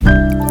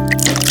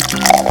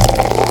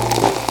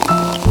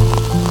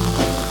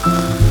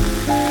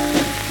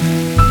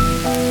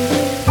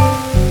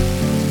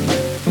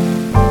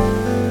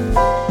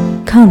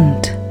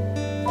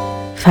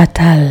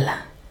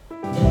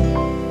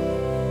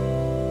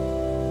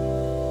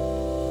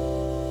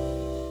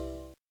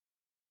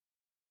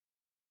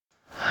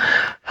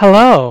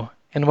Hello,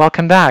 and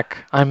welcome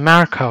back. I'm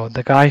Marco,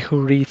 the guy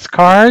who reads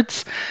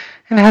cards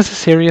and has a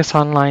serious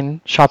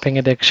online shopping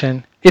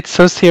addiction. It's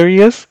so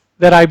serious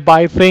that I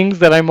buy things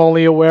that I'm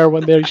only aware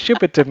when they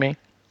ship it to me.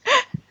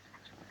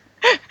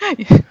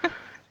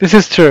 This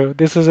is true.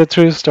 This is a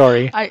true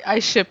story. I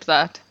ship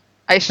that.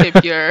 I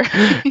ship your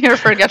your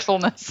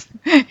forgetfulness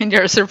and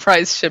your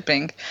surprise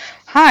shipping.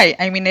 Hi,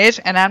 I'm Inês,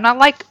 and I'm not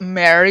like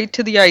married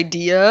to the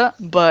idea,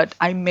 but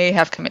I may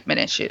have commitment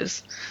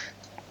issues.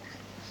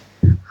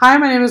 Hi,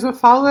 my name is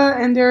Mafalda,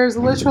 and there's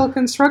literal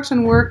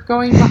construction work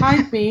going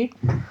behind me.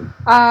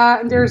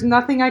 There's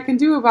nothing I can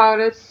do about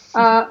it.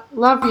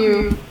 Love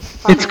you.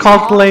 It's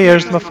called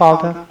layers,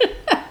 Mafalda.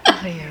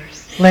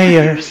 Layers.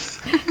 Layers.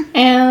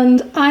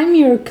 And I'm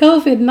your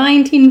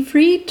COVID-19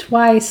 free,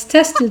 twice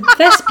tested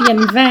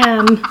thespian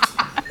van.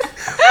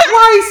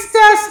 Twice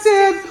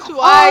tested,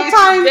 Twice,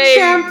 all-time baby.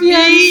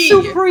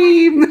 champion,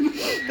 supreme.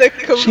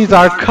 She's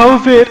our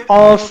COVID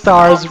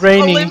All-Stars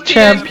reigning Olympian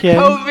champion.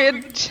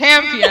 COVID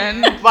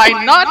champion by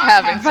not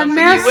having something.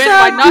 Vanessa You win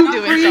by not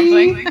doing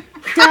something.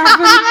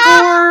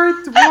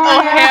 Davenport,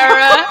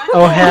 O'Hara. Davenport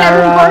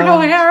O'Hara.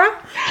 O'Hara.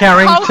 House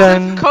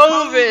Carrington. of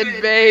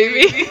COVID,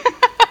 baby.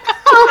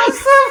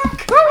 House of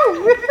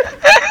COVID.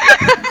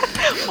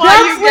 Why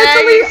That's you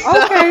guys?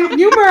 literally, okay,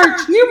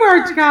 new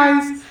merch,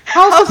 guys.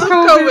 House of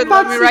COVID. Let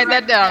That's me write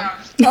that down.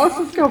 House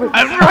of COVID.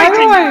 I'm By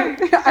the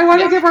way, I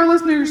want to give our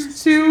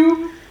listeners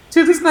two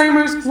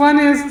disclaimers. One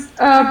is,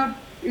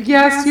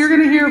 yes, you're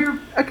going to hear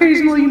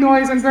occasionally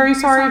noise. I'm very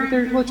sorry, but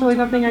there's literally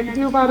nothing I can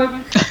do about it.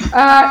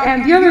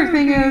 And the other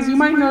thing is, you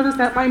might notice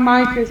that my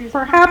mic is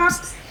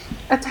perhaps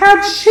a tad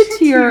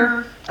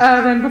shittier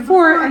than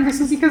before, and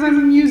this is because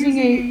I'm using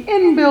a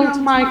inbuilt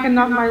mic and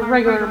not my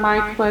regular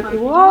mic, but it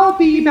will all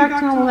be back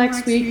to normal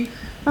next week.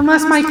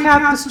 Unless my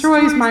cat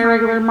destroys my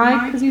regular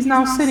mic, because he's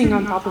now sitting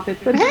on top of it.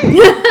 But hey,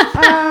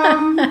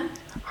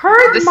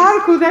 heard,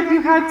 Marco, that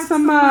you had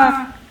some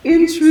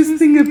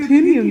interesting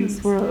opinions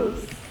for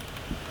us.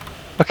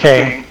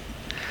 Okay.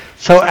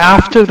 So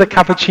after the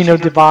cappuccino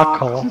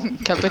debacle,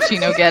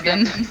 Cappuccino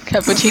Geddon.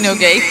 Cappuccino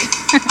Gate.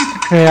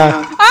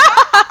 yeah,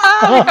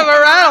 We have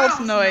a rattles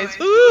noise.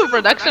 Ooh,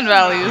 production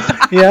values.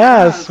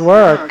 yes,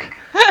 work.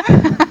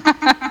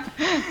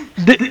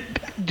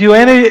 Do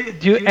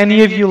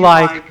any of you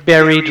like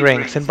berry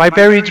drinks? And by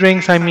berry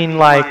drinks, I mean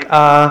like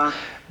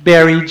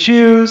berry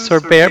juice or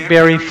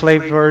berry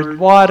flavored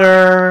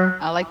water.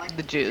 I like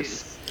the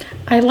juice.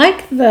 I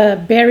like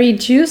the berry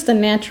juice, the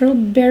natural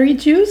berry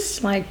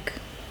juice. Like,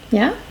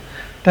 yeah.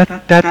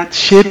 That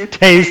shit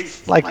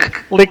tastes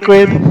like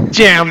liquid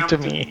jam to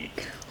me.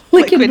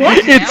 Liquid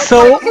what? jam? It's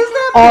so Is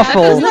that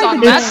awful. That doesn't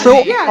sound It's bad so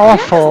to me. Yeah,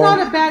 awful. jam is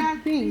not a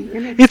bad thing.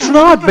 It's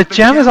not, but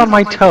jam is on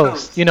my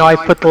toast. You know, I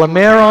put the La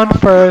Mer on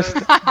first,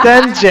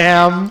 then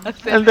jam,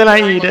 and then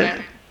I eat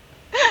it.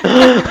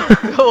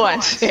 Go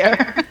on,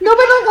 share. No,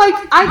 but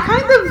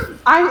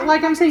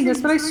I'm saying this,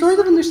 but I sort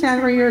of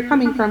understand where you're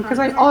coming from, because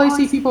I always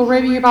see people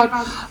raving about,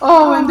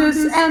 oh, and this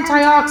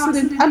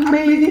antioxidant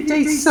made it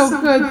taste so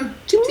good.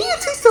 To me,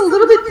 it tastes a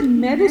little bit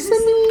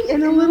medicine-y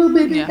and a little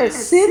bit too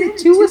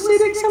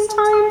acidic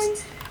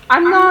sometimes.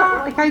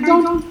 I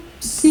don't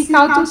seek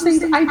out those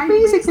things. I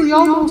basically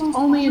almost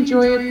only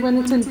enjoy it when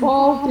it's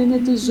involved in a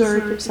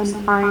dessert of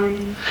some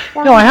kind.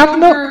 Or No, I have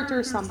no- yogurt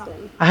or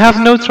something. I have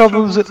no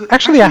troubles with.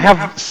 Actually, I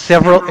have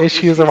several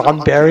issues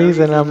around berries,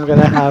 and I'm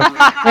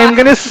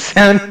gonna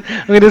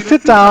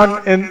sit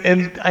down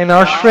in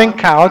our shrink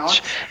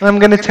couch, and I'm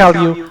gonna tell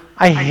you,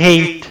 I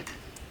hate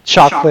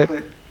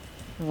chocolate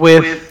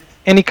with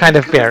any kind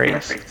of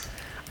berries.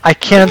 I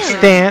can't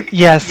stand.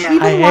 Yes,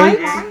 I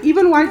hate.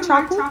 Even white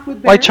chocolate with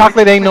White berries?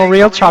 chocolate ain't no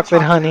real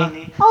chocolate,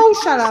 honey.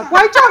 Oh, shut up.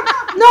 White chocolate.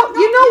 No,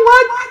 you know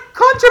what?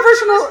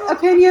 Controversial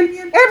opinion.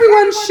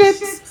 Everyone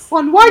shits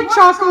on white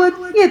chocolate.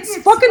 It's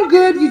fucking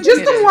good. You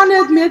just don't want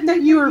to admit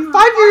that you are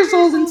 5 years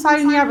old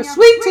inside and you have a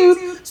sweet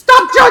tooth.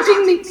 Stop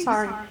judging me.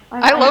 Sorry.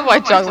 I love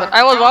white chocolate.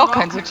 I love all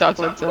kinds of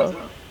chocolate, so.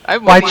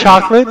 White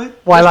chocolate,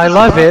 while I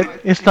love it,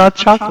 it's not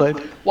chocolate.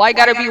 Why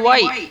gotta be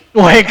white?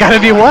 Why it gotta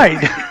be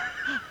white?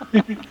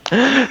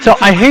 So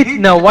I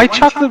hate white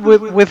chocolate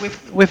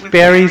with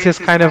berries is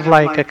kind of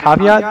like a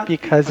caveat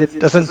because it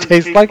doesn't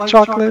taste like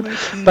chocolate.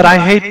 But I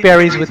hate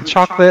berries with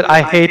chocolate.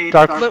 I hate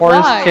dark But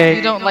forest why? cake.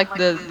 You don't like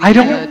the I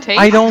don't taste?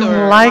 I don't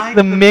or? like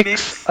the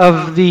mix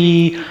of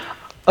the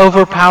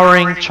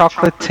overpowering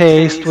chocolate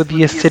taste with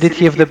the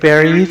acidity of the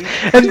berries.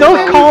 And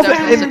don't call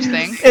There's no such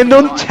thing. and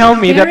don't tell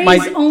me that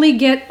Berries my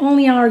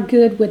only are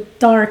good with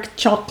dark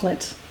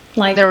chocolate.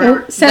 Like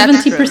That's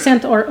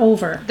 70% or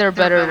over. They're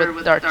better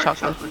with dark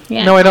chocolate.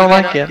 Yeah. no, I don't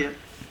like it.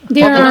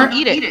 There Well, are, don't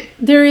eat it.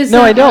 there is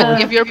No, a, I don't.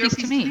 Give your piece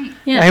to me.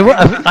 yeah.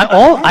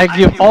 I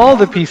give all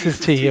the pieces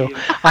to you.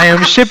 I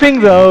am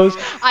shipping those,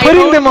 I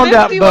putting own them on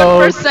that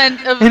boat,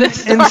 51% of and,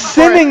 this and artwork.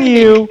 sending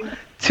you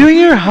to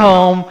your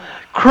home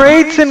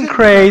crates and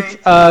crates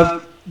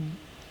of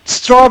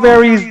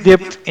strawberries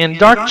dipped in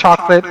dark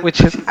chocolate,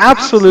 which is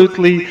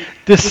absolutely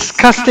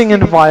disgusting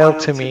and vile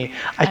to me.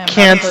 I am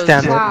can't opposed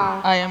stand to it.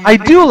 Wow. I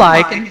do I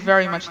like can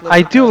very much live I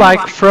with do that.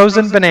 like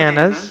frozen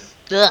bananas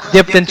Ugh.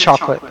 dipped in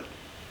chocolate.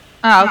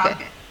 Ah,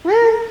 okay.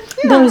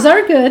 Those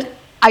are good.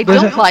 I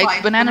don't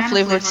like banana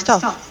flavored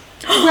stuff.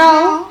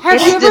 Well, have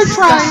It's you ever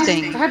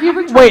disgusting.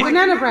 tried Wait.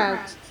 banana bread?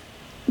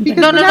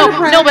 Because No, banana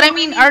bread, but I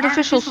mean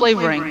artificial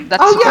flavoring.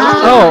 That's Oh, yeah.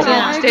 supposed Oh. to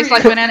Yeah. taste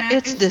like banana.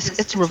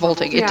 It's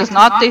revolting. It Yeah. does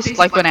not taste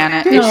like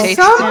banana. There's It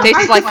some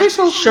tastes like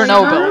artificial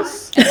Chernobyl.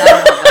 flavors.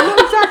 No,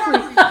 exactly.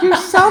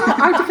 There's some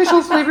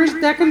artificial flavors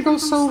that can go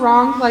so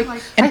wrong. Like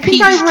And I think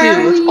peach I too.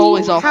 rarely It's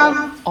always awful.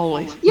 have-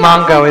 Always. Yeah,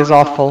 Mango like, is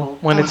awful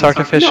when it's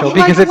artificial No,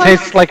 because it like-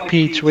 tastes like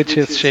peach, which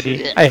is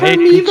shitty. I For hate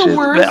me, peaches. the Blech.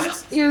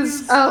 worst is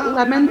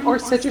lemon or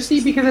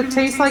citrusy because it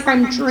tastes like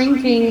I'm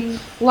drinking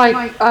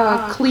like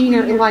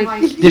cleaner, like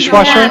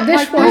Dishwasher? like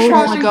Dishwasher.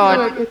 Oh my god.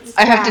 fluid. It's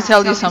I have to bad.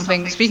 tell you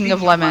something. Speaking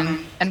of lemon,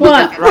 and What?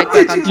 put that right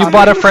back on You top.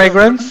 bought a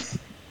fragrance?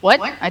 What?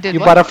 I did. You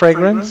what? bought a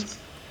fragrance?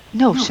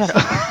 No, shut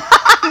up.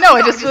 No,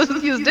 I just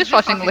used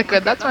dishwashing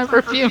liquid. That's my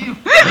perfume.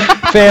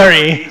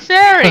 Very.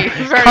 Very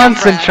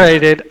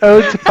Concentrated.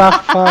 Eau de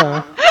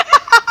parfum.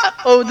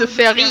 Eau de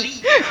Ferry.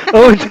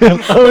 Eau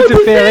de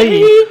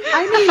Ferry.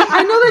 I mean,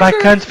 I know By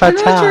that Kant I know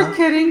that Fatale. you're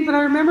kidding, but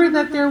I remember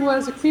that there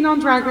was a queen on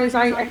Drag Race.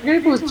 I forget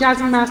if it was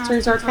Jasmine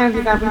Masters or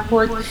Candy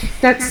Davenport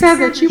that said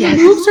that she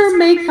removes her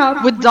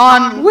makeup With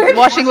Dawn With-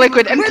 washing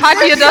liquid, and with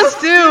Katya liquid. does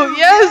too.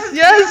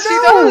 Yes, she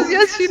does.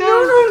 Yes, she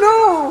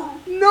does.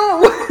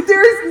 No,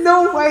 there is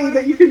no way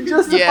that you can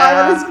justify Yeah.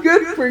 that it's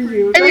good for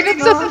you. I mean, That's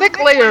it's not- a thick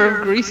layer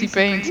of greasy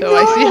paint, so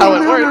I see how it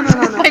No, works.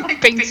 no. It's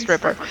like paint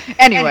stripper.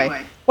 Anyway,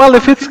 Well,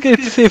 if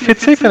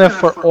it's safe enough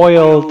for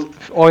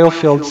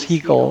oil-filled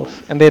seagulls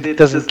and it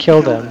doesn't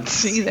kill them,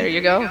 see, there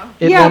you go.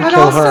 it yeah, won't but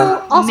kill also,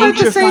 her. also at the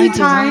Nature same finds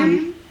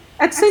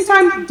a way.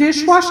 time,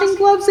 dishwashing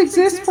gloves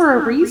exist for a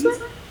reason.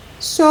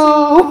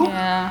 So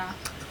Yeah.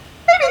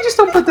 maybe just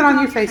don't put that on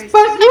your face.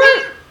 But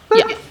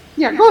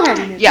yeah, go ahead.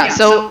 Enid. Yeah,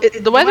 so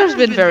the weather's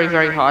been very,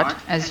 very hot,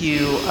 as you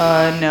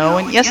know.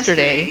 And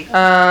yesterday,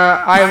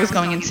 I was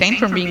going insane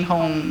from being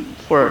home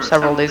for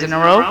several days in a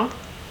row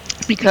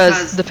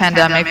because the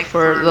pandemic,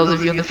 for those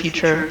of you in the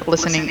future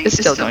listening, is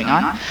still going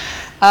on.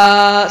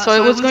 So I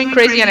was going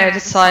crazy, and I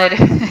decided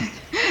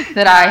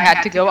that I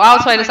had to go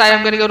out. So I decided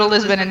I'm going to go to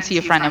Lisbon and see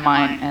a friend of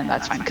mine, and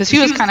that's fine. Because she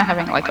was kind of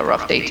having like a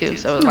rough day too.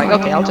 So I was like,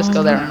 okay, I'll just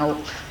go there and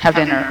we'll have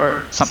dinner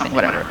or something,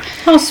 whatever.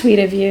 How sweet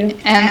of you.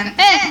 And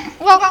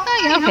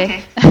yeah,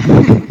 okay.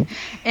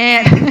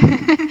 and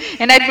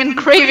and I'd been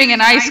craving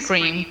an ice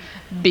cream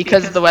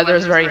because the weather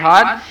is very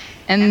hot.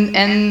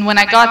 And when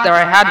I got there,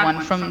 I had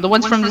one from the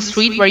ones from the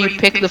street where you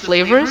pick the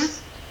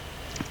flavors.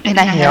 And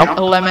I had Yep.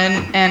 a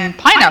lemon and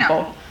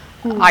pineapple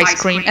ice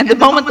cream. And the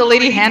moment the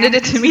lady handed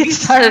it to me, it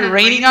started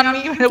raining on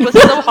me. It was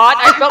so hot,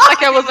 I felt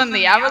like I was in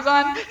the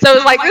Amazon. So I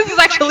was like, this is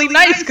actually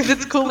nice because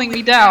it's cooling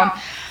me down.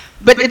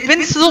 But it's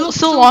been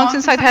so long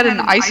since I'd had an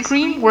ice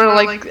cream where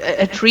like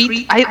a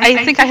treat.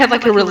 I think I had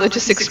like a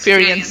religious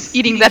experience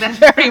eating that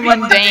very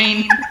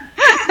mundane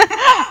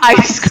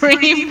ice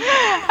cream.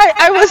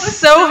 I was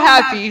so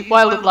happy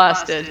while it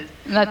lasted.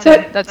 And that's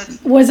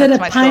it. Was it a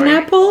my story.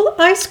 pineapple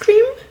ice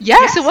cream?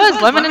 Yes, it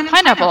was lemon and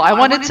pineapple. I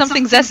wanted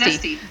something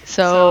zesty.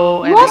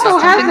 So You and I also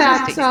got had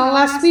something that zesty.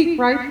 last week,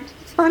 right?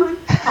 Fun.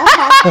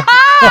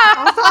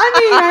 Also,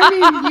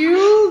 I mean,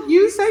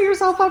 you set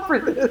yourself up for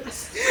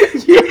this.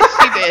 Yes, you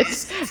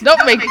did.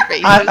 Don't make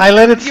faces. I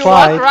let it You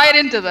slide. walked right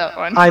into that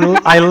one.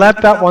 I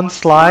let that one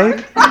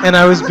slide, and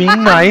I was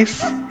being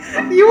nice.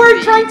 You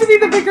were trying to be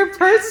the bigger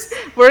person.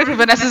 Where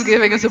Vanessa's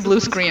giving us a blue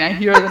screen. I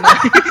hear the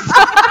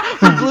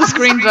noise. Blue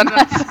screen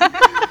Vanessa.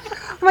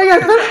 Oh my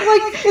god, but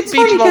like it's Beach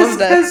funny ball is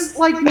dead. because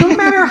like no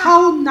matter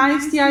how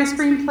nice the ice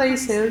cream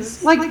place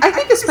is, like I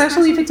think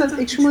especially if it's an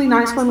extremely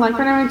nice one, like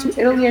when I went to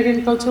Italy, I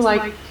didn't go to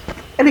like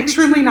an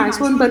extremely nice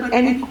one, but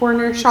any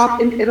corner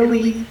shop in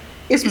Italy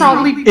is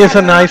probably It's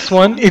a better. nice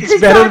one. It's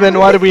better than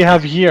what we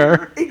have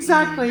here.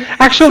 Exactly.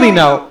 Actually,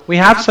 So- no. We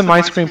have some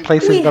ice cream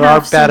places We that are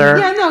have some. better.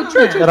 Yeah, no,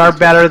 true. That are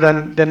better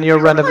than your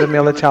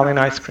run-of-the-mill Italian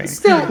ice cream,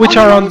 Still, which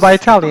are owned by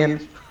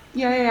Italian.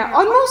 Yeah.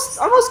 On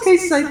most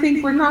cases, I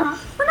think we're not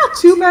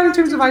too bad in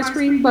terms of ice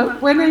cream. But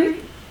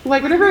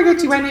whenever I go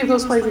to any of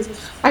those places,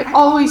 I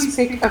always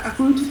pick a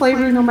fruit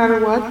flavor no matter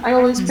what. I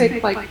always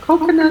pick like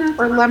coconut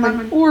or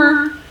lemon,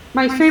 or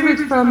my favorite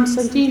from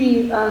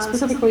Santini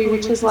specifically,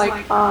 which is like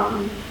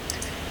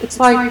it's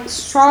like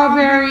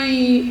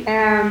strawberry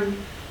and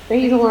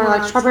basil, or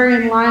like strawberry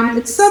and lime.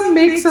 It's some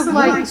mix of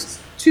like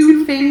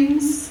two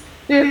things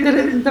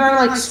that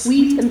are like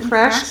sweet and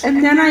fresh,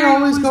 and then I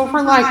always go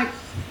for like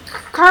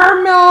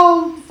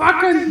caramel,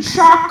 fucking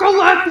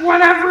chocolate,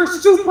 whatever,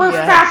 super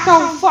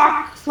fatto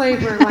fuck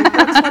flavor. Like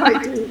that's what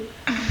I do.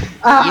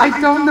 I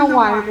don't know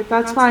why, but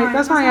that's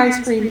my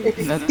ice cream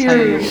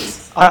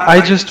experience. I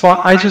just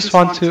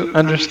want to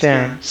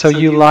understand. So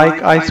you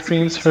like ice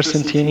creams for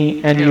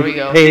Santini, and Here we you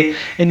go. pay,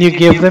 and you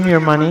give them your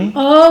money?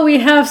 Oh, we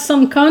have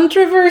some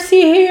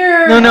controversy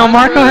here. No,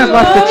 Marco has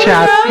left the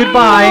chat.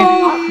 Goodbye.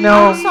 I'm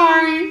No,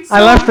 sorry.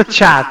 I left the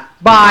chat.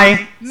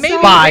 Bye.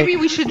 Bye. Maybe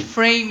we should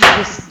frame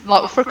this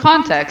for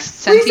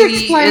context. Please Santini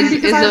explain, is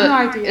because I have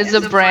no idea. is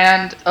a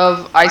brand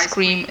of ice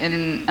cream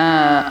in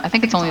I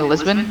think it's only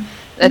Lisbon,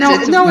 It's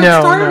No, it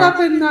started No. up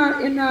in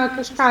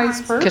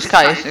Cascais first.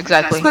 Cascais,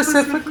 exactly.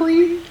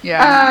 Specifically.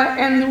 Yeah.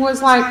 And it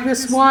was like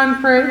this one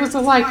for, it was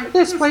like,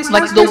 this place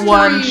Like has the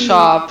one history.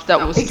 shop that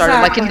was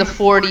started like in the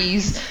Exactly.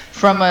 40s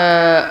from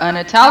an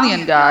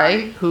Italian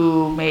guy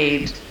who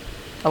made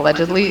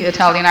allegedly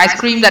Italian ice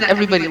cream that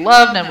everybody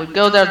loved and would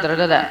go there. Da, da,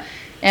 da, da.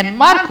 And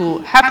Marco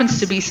happens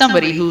to be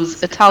somebody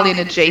who's Italian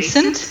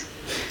adjacent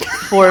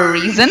for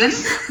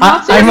reasons.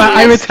 Not so I'm he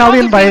has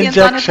Italian strong by opinions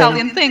on injection.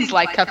 Italian things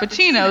like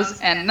cappuccinos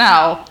and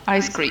now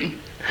ice cream.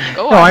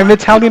 Go No, on. I'm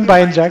Italian by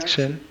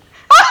injection.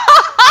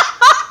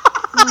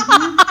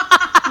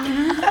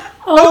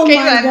 Oh Okay,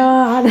 my then.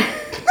 god.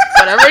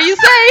 Whatever you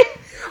say.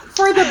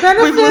 For the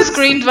We blue benefit,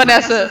 screened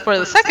Vanessa for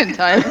the second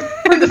time.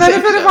 for the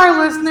benefit of our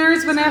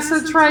listeners,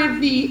 Vanessa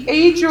tried the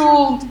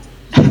age-old,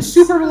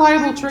 super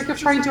reliable trick of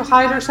trying to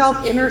hide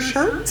herself in her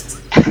shirt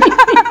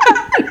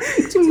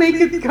to make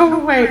it go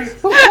away.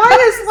 But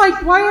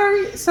why are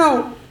you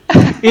so?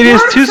 It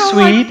is too So,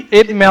 sweet.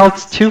 It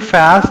melts too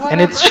fast,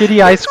 and it's Whatever.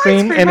 shitty ice It's ice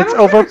cream, cream. and I it's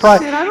don't give a overpriced.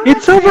 shit. I don't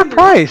It's understand it.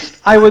 overpriced.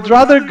 I would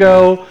rather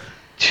go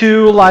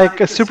to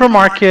like a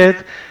supermarket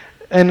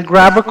and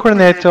grab a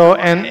cornetto,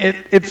 and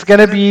it's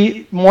gonna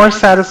be more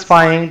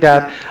satisfying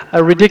than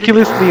a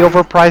ridiculously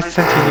overpriced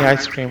Santini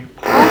ice cream.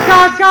 Oh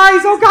God,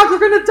 guys! Oh God, we're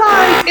gonna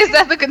die! Is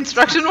that the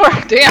construction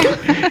work? Damn.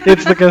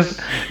 It's because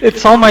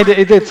it's all my day.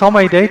 It's all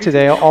my day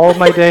today. All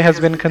my day has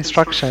been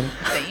construction.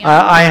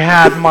 I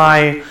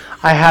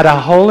had a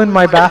hole in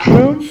my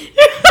bathroom,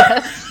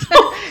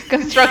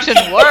 Construction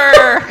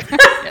work.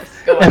 Yes,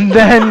 go on. and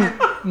then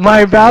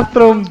my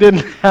bathroom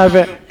didn't have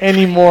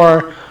any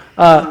more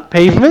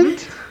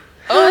pavement,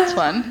 Oh, that's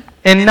fun.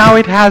 and now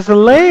it has a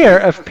layer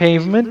of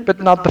pavement, but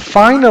not the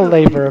final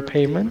layer of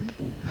pavement.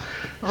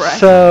 Right.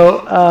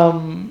 So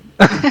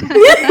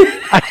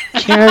I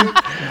can't.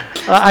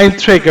 I'm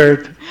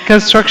triggered.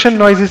 Construction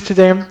noises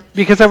today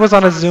because I was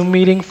on a Zoom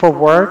meeting for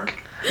work,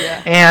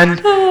 Yeah. and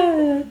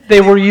they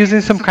were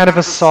using some kind of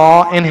a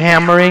saw and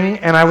hammering,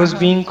 and I was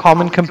being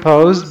calm and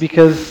composed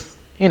because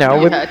You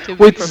had to be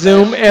with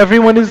Zoom professional.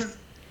 everyone is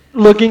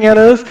looking at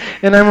us,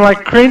 and I'm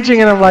like cringing,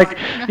 and I'm like,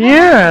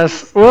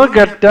 yes, we'll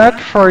get that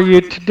for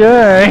you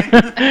today.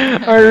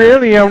 I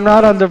really am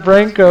not on the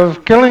brink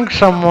of killing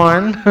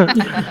someone.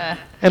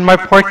 And my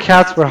poor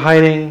cats were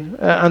hiding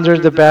under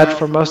the bed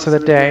for most of the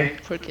day.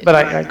 Poor kids. But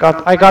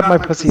I got my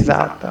pussies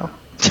out though.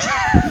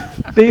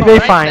 They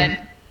Alright fine.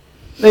 then.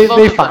 They Both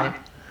they of them. fine.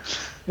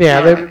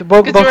 Yeah, they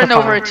both Because both you're are an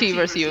fine.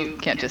 overachiever, so you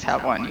can't just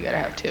have one. You gotta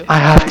have two. I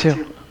have to.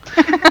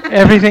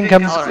 Everything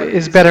comes Alright.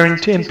 is better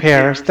in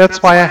pairs.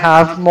 That's why I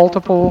have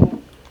multiple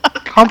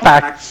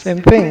compacts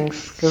and things.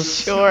 Because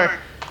Sure.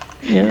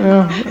 you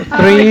know,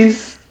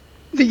 threes.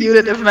 The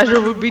unit of measure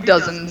would be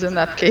dozens in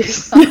that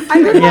case.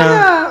 I did Yeah.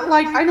 wanna,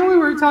 like, I know we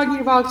were talking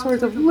about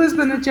sort of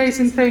Lisbon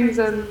adjacent things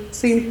and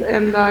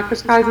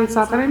Cascais and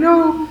stuff, and I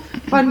know,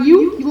 but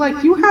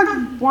you had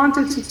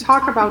wanted to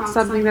talk about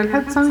something that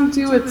had something to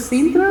do with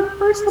Sintra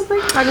or something.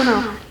 I don't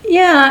know.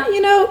 Yeah,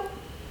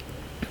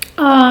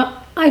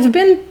 I've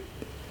been,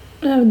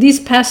 these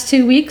past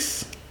 2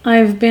 weeks,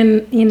 I've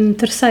been in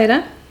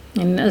Terceira,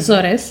 in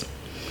Azores,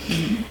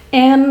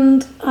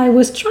 and I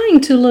was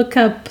trying to look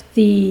up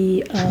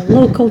the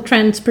local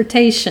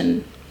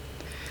transportation,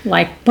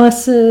 like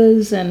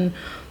buses and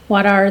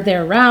what are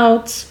their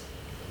routes.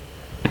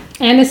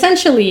 And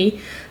essentially,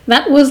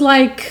 that was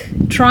like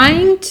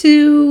trying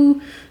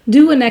to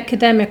do an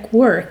academic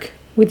work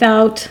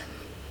without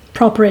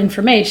proper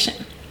information.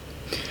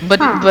 But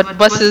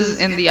buses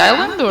in the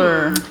island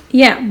or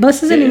Yeah,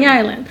 buses in the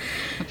island.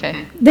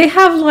 okay. They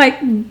have like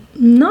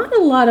not a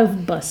lot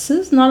of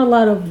buses, not a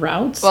lot of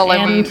routes. Well, I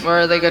and mean, where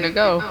are they gonna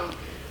go?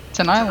 It's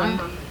an island.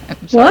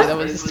 I'm sorry, What? that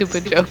was a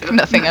stupid joke.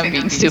 Nothing. I'm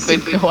being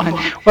stupid. Go on.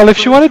 Well, if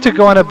she wanted to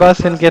go on a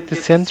bus and get to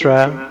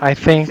Sintra, I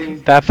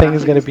think that thing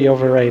is going to be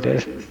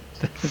overrated.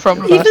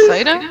 From Even-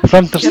 Terceira?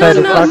 From the side,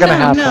 it's not going to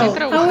happen.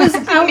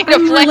 happen. Need a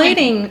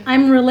plane.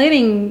 I'm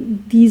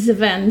relating these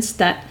events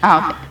that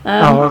Oh,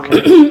 Oh,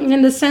 okay.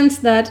 in the sense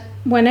that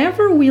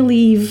whenever we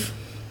leave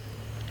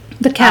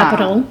the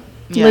capital,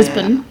 yeah,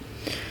 Lisbon,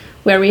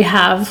 where we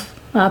have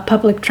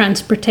public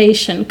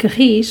transportation,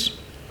 Carris,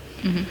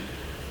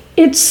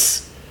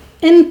 it's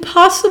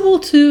impossible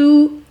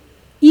to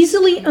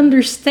easily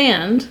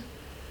understand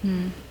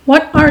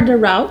what are the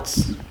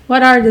routes,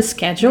 what are the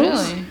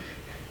schedules. really?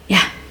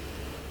 Yeah,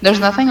 There's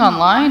nothing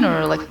online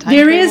or like a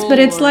there is, but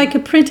timetable it's or- like a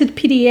printed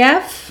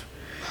PDF.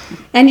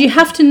 And you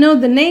have to know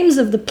the names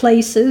of the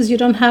places. You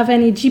don't have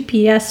any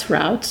GPS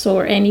routes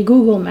or any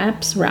Google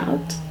Maps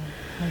route.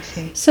 I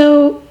see.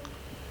 So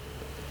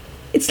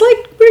it's like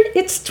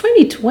it's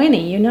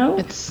 2020, you know?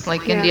 It's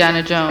like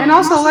Indiana Jones. And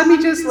also, let me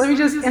just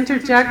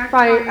interject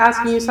by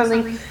asking you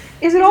something.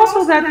 Is it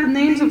also that the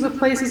names of the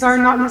places are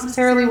not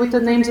necessarily what the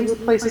names of the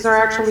places are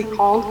actually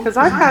called? Because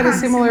I've had a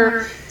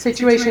similar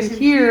situation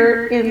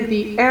here in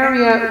the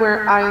area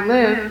where I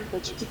live,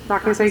 which I'm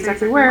not going to say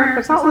exactly where, but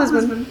it's not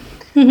Lisbon.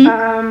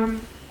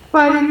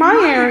 But in my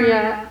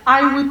area,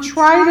 I would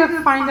try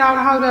to find out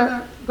how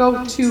to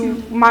go to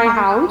my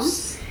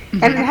house,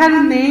 and it had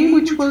a name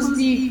which was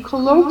the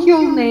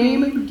colloquial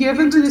name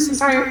given to this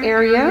entire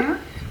area,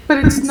 but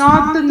it's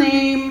not the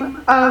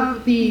name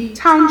of the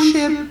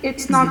township,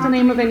 it's not the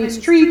name of any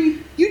street.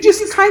 You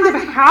just kind of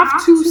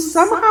have to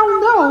somehow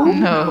know.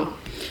 No.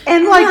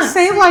 And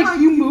say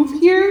you move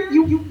here,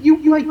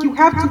 you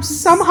have to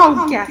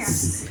somehow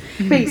guess.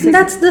 Basically.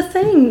 That's the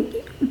thing.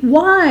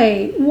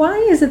 Why? Why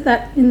is it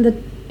that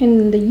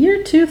in the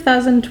year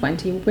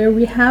 2020, where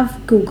we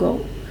have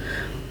Google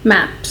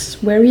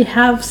Maps, where we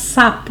have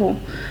Sapo,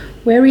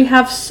 where we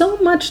have so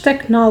much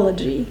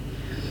technology,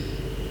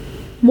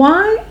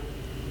 why?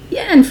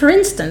 Yeah, and for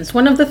instance,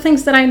 one of the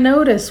things that I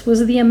noticed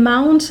was the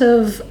amount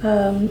of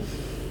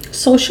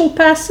social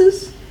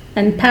passes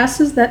and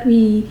passes that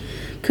we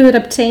could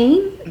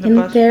obtain in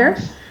there.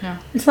 Yeah.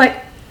 It's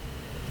like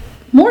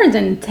more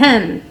than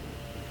 10.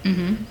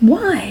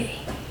 Why?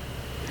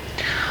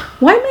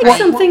 Why make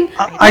something?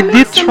 I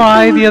did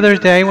try the other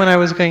day when I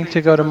was going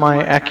to go to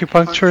my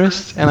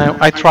acupuncturist, and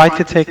I tried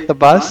to take the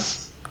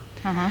bus,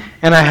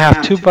 and I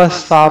have 2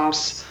 bus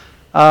stops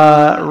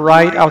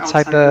right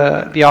outside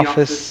the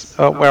office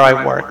where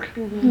I work.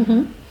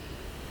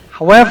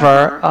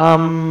 However,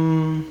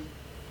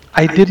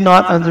 I did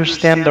not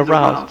understand the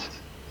route,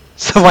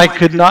 so I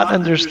could not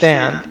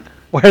understand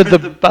where the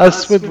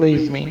bus would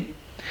leave me,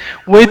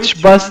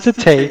 which bus to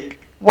take,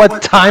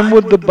 what time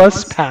would the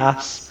bus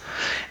pass.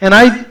 And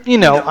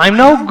I'm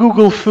no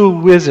Google Foo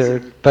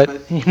wizard, but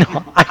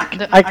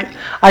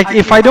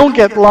if I don't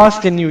get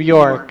lost in New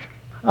York,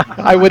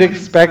 I would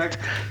expect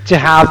to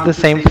have the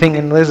same thing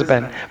in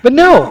Lisbon. But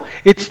no,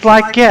 it's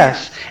like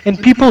yes. And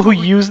people who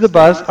use the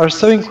bus are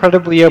so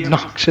incredibly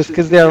obnoxious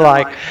because they're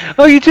like,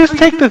 oh, you just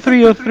take the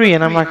 303.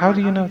 And I'm like, how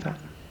do you know that?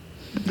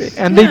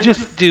 And they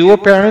just do,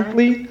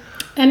 apparently.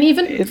 And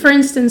even, for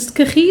instance,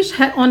 Cariz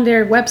on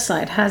their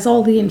website has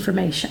all the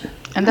information.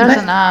 And there's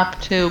an app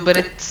too, but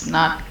it's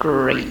not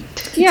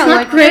great. Yeah,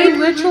 not there great.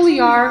 literally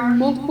are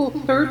multiple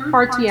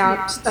third-party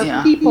apps of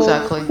Yeah, people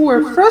exactly. who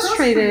are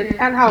frustrated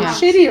at how Yeah.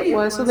 shitty it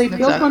was, so they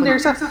built one Exactly.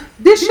 themselves.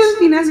 This shouldn't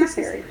be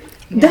necessary.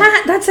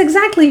 That's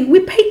exactly. We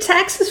pay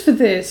taxes for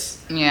this.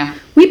 Yeah.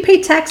 We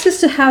pay taxes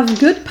to have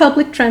good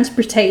public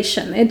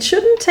transportation. It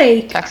shouldn't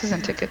take. Taxes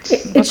and tickets.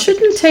 It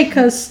shouldn't take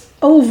us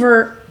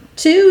over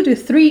 2 to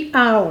 3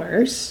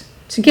 hours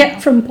to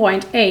get from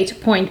point A to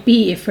point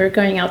B if we're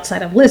going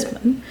outside of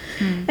Lisbon.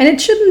 And it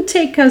shouldn't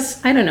take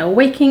us, I don't know,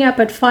 waking up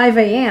at 5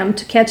 a.m.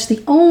 to catch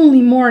the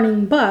only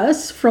morning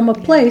bus from a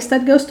place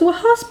that goes to a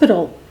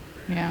hospital.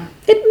 Yeah.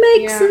 It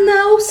makes Yeah.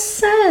 no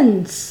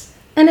sense.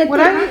 And it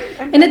I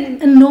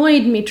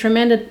annoyed me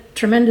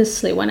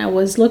tremendously when I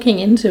was looking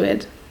into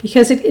it,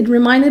 because it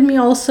reminded me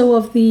also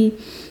of the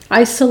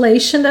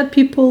isolation that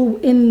people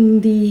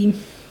in the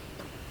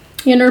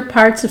inner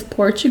parts of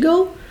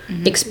Portugal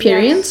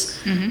experience,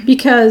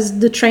 because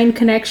the train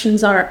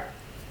connections are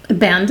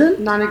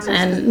abandoned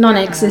and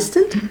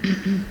non-existent.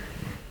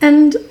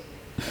 And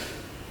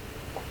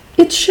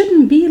it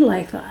shouldn't be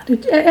like that.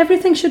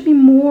 Everything should be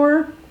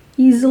more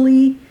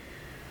easily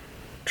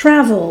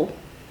traveled.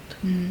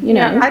 You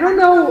know, I don't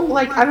know,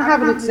 I don't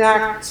have an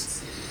exact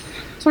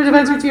sort of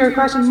answer to your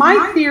question.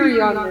 My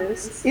theory on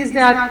this is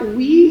that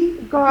we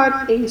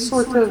got a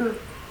sort of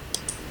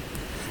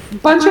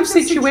bunch of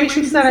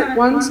situations that at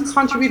once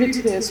contributed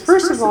to this.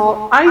 First of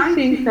all, I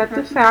think that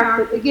the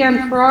fact that,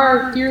 again, for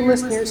our dear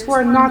listeners who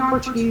are not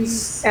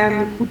Portuguese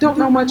and who don't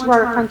know much about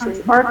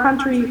our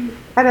country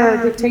had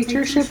a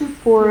dictatorship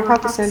for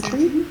half a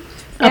century.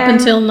 up And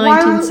until while-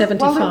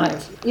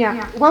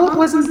 1975. While it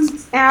wasn't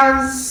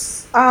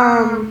as,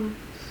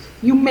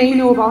 you may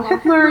know about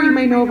Hitler, you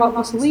may know about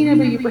Mussolini,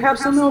 but you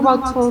perhaps don't know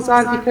about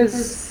Salazar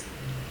because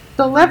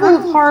the level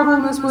of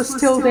horribleness was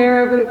still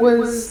there, but it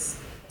was...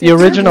 The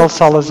original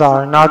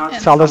Salazar, not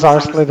Salazar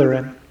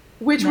Slytherin.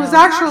 Which was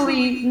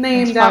actually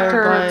named Inspired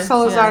after by-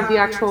 Salazar, yeah. the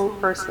actual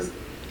person.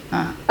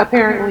 Ah.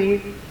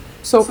 Apparently,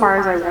 so far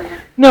as I read.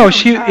 No,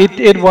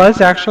 it was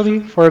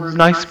actually, for a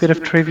nice bit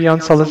of trivia on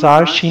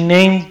Salazar, she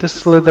named the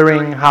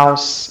Slytherin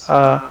house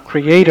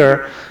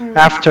creator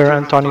after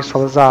António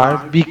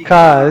Salazar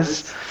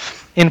because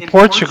in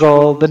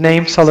Portugal, the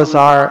name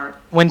Salazar,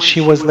 when she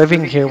was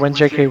living here, when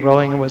J.K.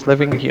 Rowling was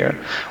living here,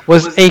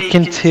 was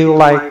akin to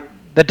like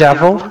the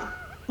devil.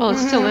 Well, it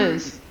still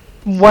is.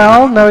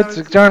 Well, no,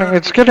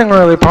 it's getting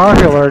really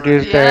popular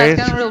these Yeah, days.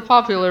 it's getting real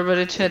popular, but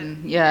it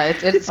shouldn't. Yeah,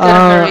 it's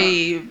got a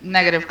very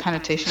negative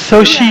connotation.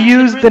 So she Yeah,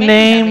 used it the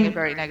remains having name- a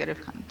very negative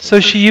connotation. So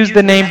she used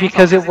the name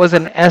because it was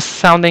an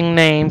S-sounding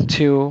name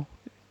to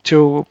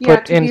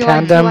put to in be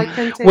tandem like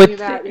continue with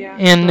that,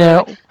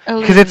 yeah.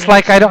 because it's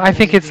like I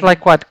think it's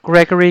like what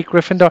Gregory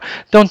Gryffindor.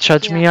 Don't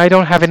judge me. I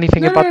don't have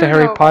anything about the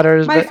Harry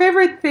Potters. My But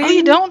favorite thing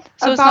you don't?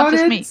 So it's not about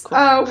just it me.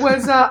 Cool.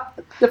 was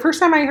the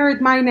first time I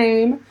heard my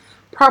name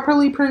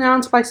properly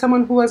pronounced by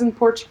someone who wasn't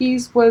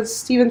Portuguese was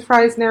Stephen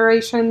Fry's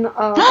narration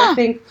of, I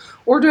think,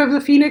 Order of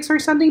the Phoenix or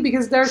something,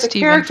 because there's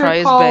Stephen a character Fry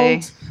is called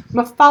bae.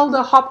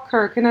 Mafalda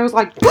Hopkirk, and I was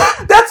like,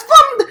 that's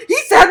from, he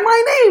said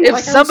my name! If Like,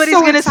 I was somebody's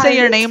so gonna say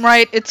your excited. name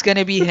right, it's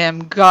gonna be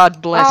him.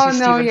 God bless Oh, you,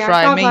 no, Stephen yeah,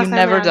 Fry. God May bless you him,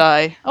 never man.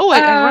 die. Oh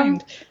wait, I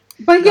rhymed.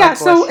 But yeah, God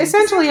so bless you.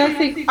 essentially, I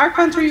think our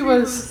country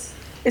was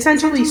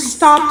essentially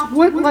stopped.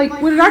 What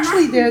it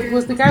actually did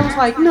was the guy was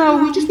like,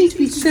 no, we just need to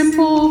be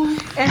simple,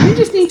 and we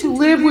just need to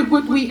live with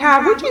what we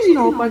have, which is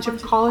a bunch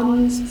of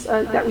colonies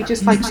that we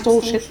just like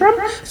stole shit from.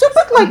 So,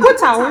 but like,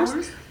 what's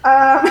ours?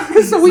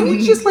 So we need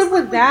to just live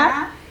with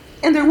that.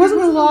 And there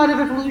wasn't a lot of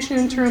evolution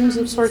in terms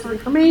of source of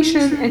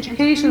information,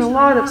 education, a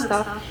lot of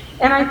stuff.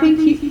 And I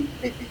think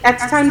at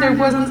the time there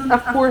wasn't a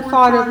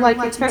forethought of like,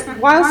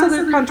 whilst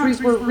other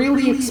countries were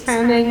really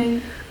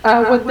expanding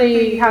what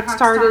they had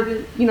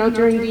started,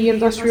 during the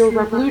Industrial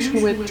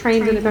Revolution with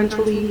trains and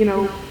eventually,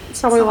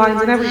 subway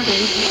lines and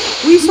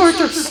everything, we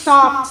sort of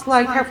stopped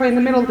like halfway in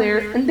the middle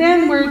there. And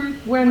then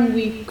when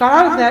we got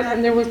out of that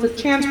and there was the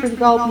chance for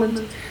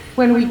development,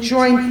 when we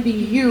joined the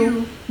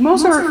EU,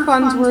 most of our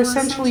funds were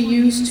essentially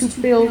used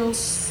to build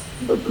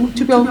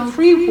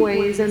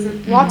freeways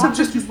and lots of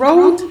just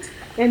road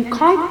and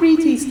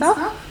concrete stuff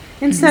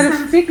instead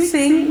of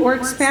fixing or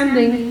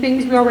expanding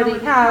things we already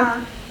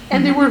have.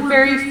 And they were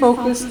very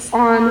focused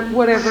on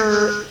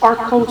whatever our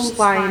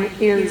coastline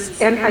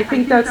is. And I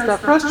think that's the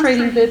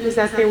frustrating bit, is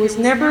that there was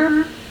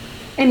never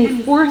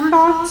any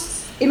forethought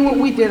in what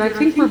we did. I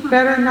think we're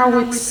better now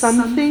with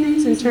some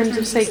things in terms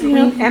of, say,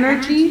 clean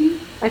energy.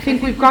 I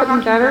think we've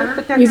gotten better,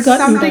 but that's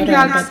something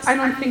that I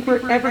don't think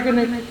we're ever going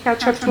to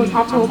catch up to an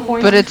optimal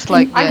point. But it's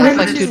like, it's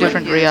like two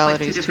different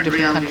realities, two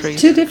different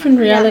countries. Two different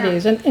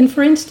realities. And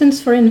for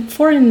instance, for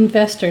foreign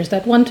investors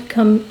that want to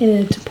come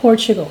into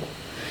Portugal,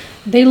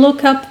 they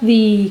look up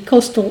the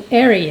coastal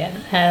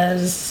area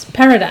as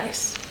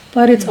paradise,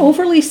 but it's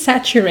overly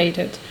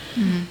saturated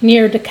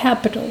near the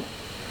capital.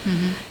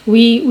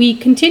 We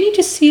continue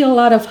to see a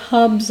lot of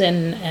hubs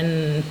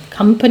and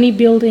company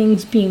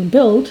buildings being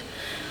built,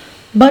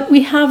 but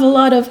we have a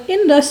lot of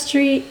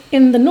industry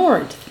in the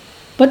north,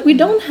 but we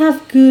don't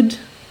have good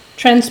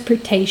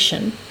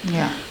transportation.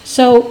 Yeah.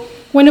 So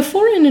when a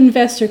foreign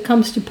investor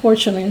comes to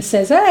Portugal and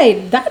says,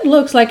 hey, that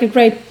looks like a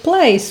great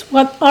place,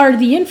 what are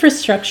the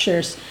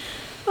infrastructures?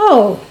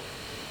 Oh,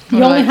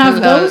 you only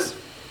have those?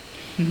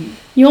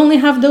 You only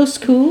have those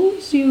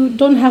schools? You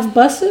don't have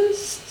buses?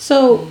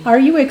 So are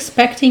you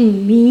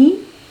expecting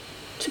me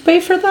to pay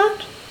for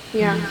that?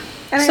 Yeah.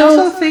 And I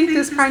also think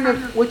this kind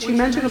of, what you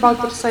mentioned about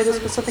Terceira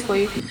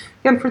specifically,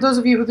 again, for those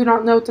of you who do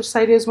not know,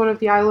 Terceira is one of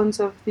the islands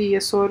of the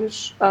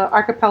Azores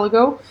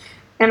archipelago.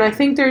 And I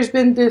think there's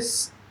been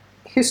this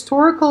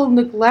historical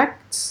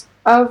neglect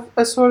of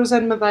Azores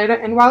and Madeira.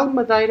 And while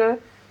Madeira,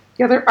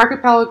 the other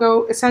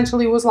archipelago,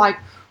 essentially was like,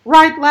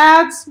 right,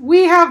 lads,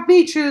 we have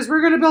beaches.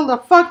 We're going to build a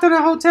fuck ton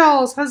of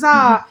hotels.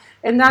 Huzzah.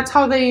 And that's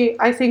how they,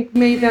 I think,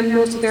 made them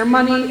most of their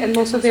money and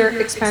most of their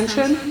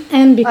expansion.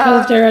 And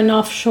because they're an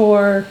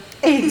offshore...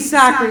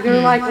 Exactly.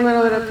 They're like a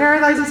little bit of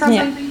paradise or something.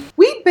 Yeah.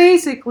 We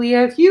basically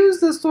have used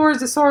the stores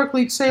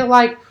historically to say,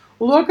 like,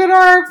 look at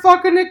our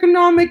fucking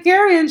economic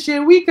area and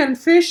shit. We can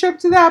fish up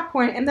to that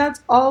point. And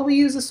that's all we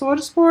use the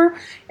stores for.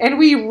 And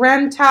we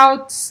rent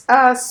out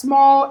a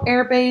small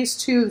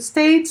airbase to the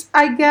States,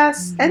 I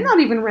guess. And not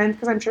even rent,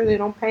 because I'm sure they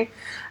don't pay.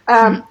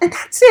 And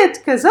that's it.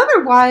 Because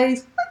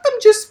otherwise, let them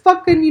just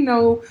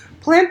fucking,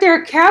 plant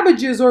their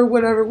cabbages or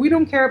whatever. We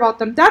don't care about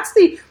them. That's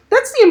the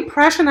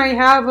impression I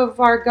have of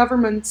our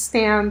government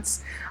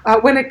stance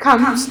when it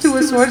comes to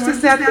Azores,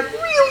 is that they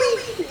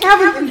really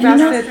haven't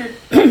invested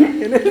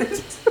in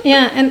it.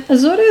 Yeah, and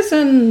Azores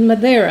and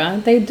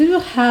Madeira, they do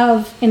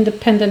have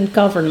independent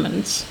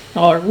governments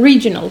or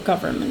regional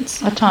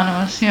governments.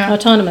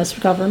 Autonomous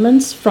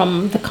governments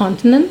from the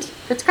continent.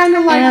 It's kind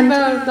of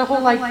like the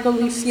whole like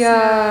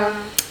Galicia,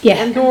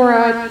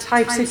 Andorra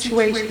type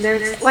situation.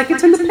 There's like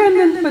it's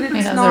independent, but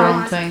it's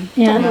not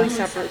totally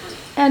separate.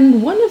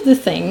 And one of the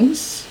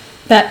things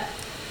that,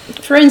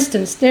 for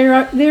instance,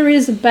 there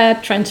is a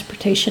bad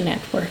transportation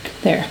network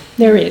there.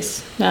 There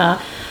is.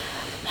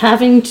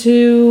 Having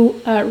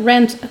to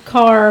rent a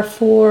car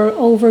for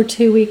over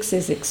 2 weeks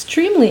is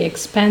extremely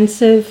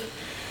expensive.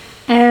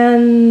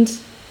 And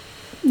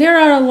there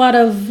are a lot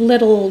of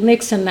little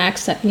nicks and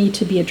knacks that need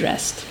to be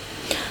addressed.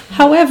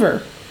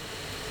 However,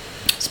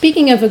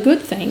 speaking of a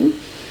good thing,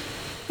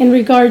 in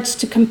regards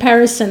to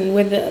comparison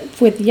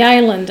with the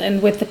island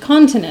and with the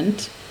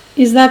continent,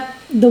 is that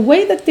the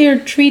way that they're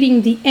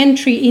treating the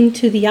entry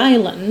into the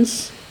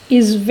islands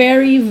is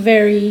very,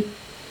 very,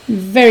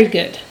 very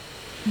good.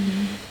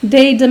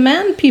 They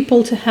demand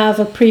people to have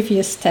a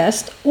previous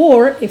test,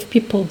 or if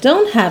people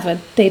don't have it,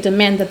 they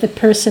demand that the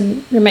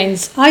person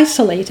remains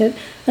isolated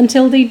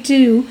until they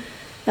do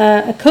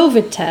a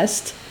COVID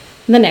test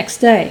the next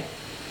day.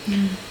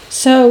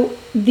 So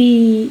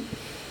the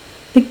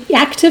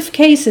active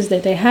cases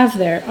that they have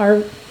there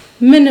are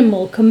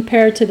minimal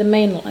compared to the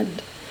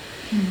mainland.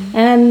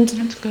 And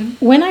That's good.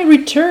 When I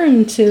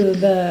returned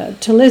to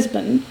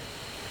Lisbon,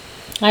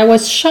 I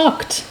was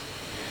shocked.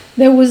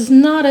 There was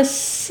not a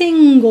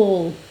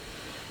single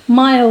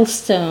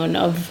milestone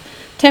of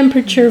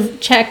temperature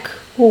check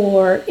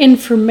or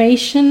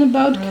information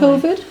about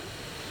COVID.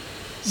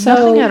 So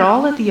Nothing at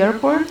all at the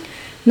airport?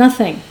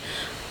 Nothing.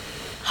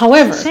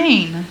 However,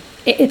 Insane.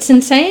 it's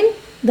insane.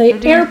 The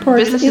airport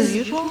Business is as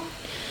usual?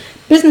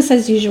 business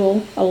as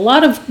usual. A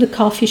lot of the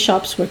coffee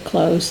shops were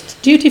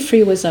closed. Duty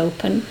free was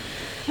open.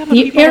 Yeah, but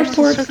The people are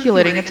still airport-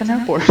 circulating. It's an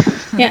airport.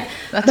 Yeah,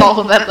 That's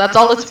all. That's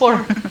all it's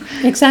for.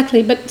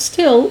 exactly. But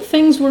still,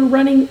 things were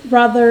running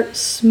rather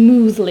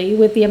smoothly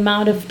with the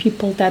amount of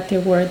people that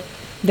there were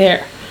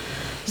there.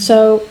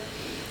 So,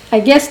 I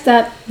guess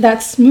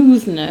that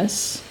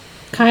smoothness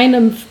kind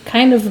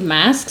of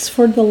masks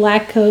for the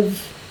lack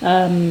of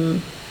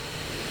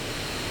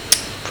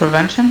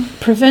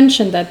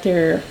prevention that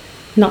they're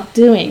not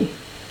doing.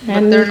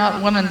 But they're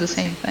not one and the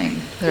same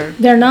thing.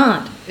 They're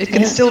not. It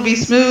can still be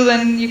smooth,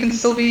 and you can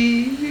still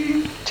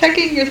be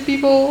checking if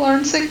people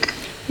aren't sick.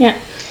 Yeah.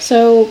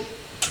 So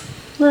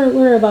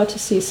we're about to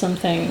see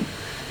something.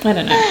 I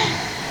don't know.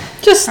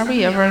 Just Are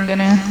we ever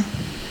gonna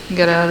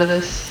get out of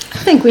this? I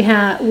think we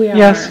are.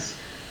 Yes.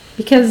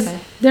 Because Okay.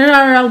 there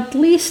are at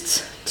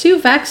least 2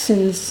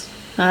 vaccines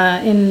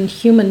in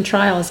human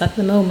trials at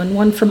the moment.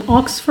 One from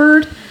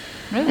Oxford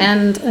Really?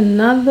 and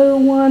another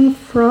one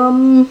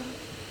from.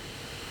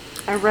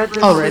 I read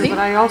this Already? too,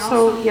 but I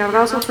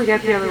also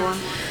forget the other one.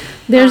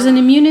 There's an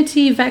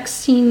immunity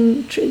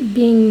vaccine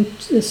being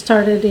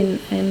started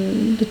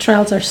in the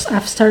trials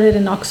have started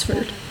in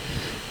Oxford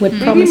with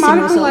Maybe promising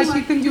Monica, results. like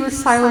you can do a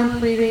silent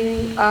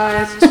reading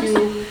as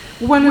to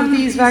one of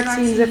these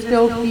vaccines if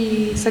they'll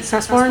be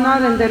successful or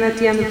not, and then at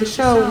the end of the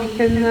show we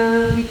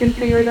can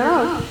figure that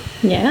out.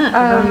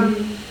 Yeah,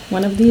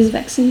 one of these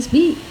vaccines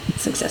be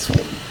successful.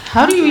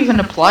 How do you even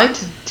apply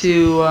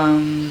to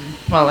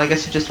well, I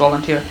guess you just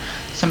volunteer.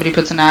 Somebody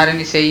puts an ad and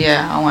you say,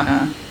 yeah, I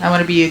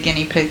wanna be a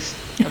guinea pig.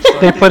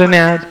 They put an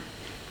ad.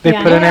 They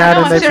Yeah. put an ad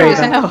no, and I'm they pay serious.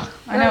 I them. know.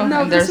 I know.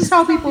 No, and this is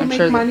how people I'm make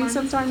sure that- money.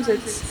 Sometimes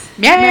it's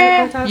Yeah,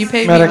 medical tests. you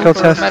pay Medical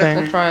people for testing.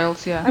 medical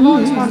trials. Yeah. I've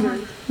always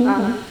wondered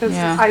because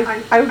Yeah.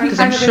 I would be Because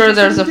I'm kind of sure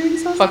there's a interested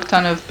in doing so. fuck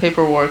ton of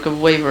paperwork of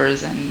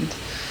waivers and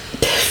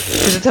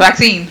because it's a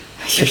vaccine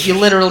that you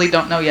literally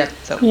don't know yet.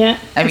 So Yeah,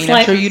 I it's mean, I'm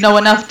like- sure you know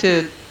enough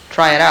to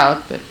try it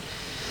out, but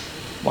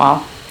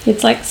wow.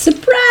 It's like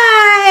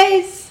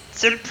surprise.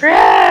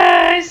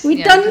 Surprise! We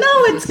Yeah, don't just- know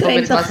just what's hope going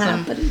it's to not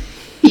some happen.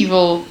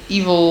 evil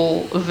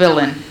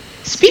villain.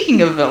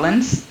 Speaking of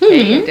villains,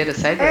 hey, I did a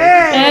segue.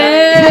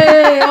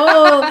 Hey,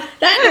 oh,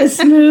 that is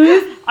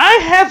smooth. I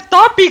have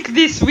topic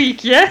this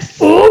week, yes?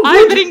 Oh,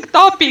 I bring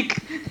topic.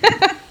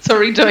 So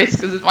rejoice,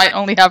 because it might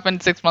only happen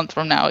 6 months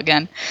from now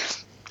again.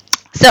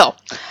 So,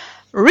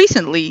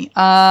 recently,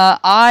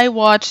 I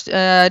watched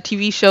a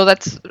TV show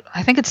that's,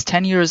 I think it's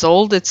 10 years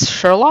old. It's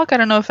Sherlock. I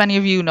don't know if any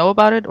of you know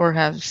about it or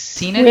have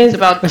seen it. With It's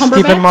about... With Cumberbatch?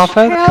 Stephen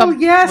Moffat Hell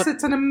yes,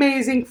 it's an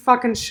amazing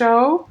fucking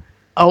show.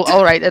 Oh,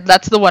 all right.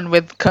 That's the one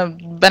with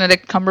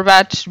Benedict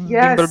Cumberbatch.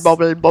 Yes. Bibble,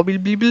 bobble, bobble,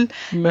 bibble.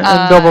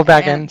 and Double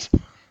Baggins.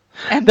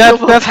 And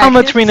That's how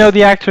much Baggins. we know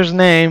the actor's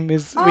name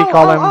is. We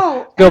call him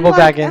Double and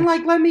like, Baggins. and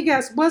like, let me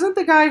guess, wasn't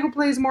the guy who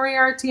plays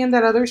Moriarty in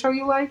that other show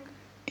you like?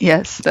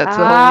 Yes, that's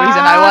the whole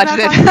reason I watched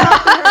that's it.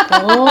 how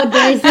Oh,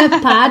 there's a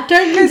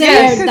pattern there.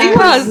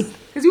 Yes,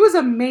 because he was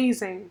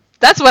amazing.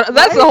 That's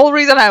the whole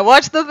reason I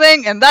watched the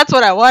thing, and that's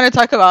what I want to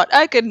talk about.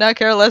 I could not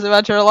care less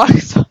about Sherlock.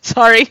 So,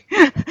 sorry.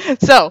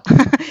 So,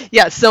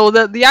 yeah. So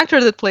the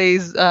actor that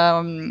plays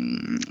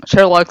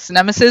Sherlock's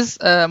nemesis,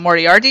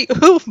 Moriarty,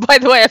 who, by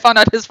the way, I found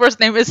out his first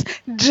name is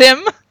Jim,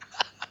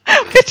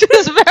 which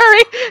is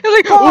very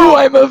like, oh,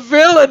 I'm a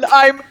villain.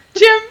 I'm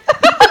Jim,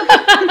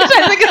 which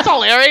I think is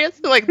hilarious.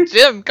 Like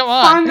Jim, come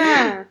on.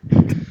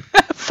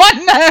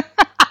 Fun.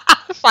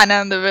 Fun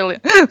and the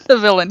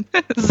villain,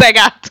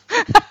 Zagat.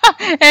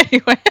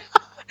 Anyway,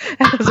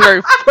 that's a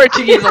very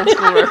Portuguese old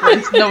school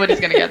reference. Nobody's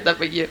gonna get that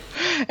but you.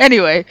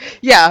 Anyway,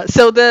 yeah.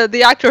 So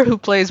the actor who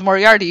plays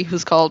Moriarty,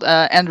 who's called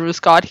Andrew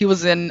Scott, he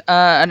was in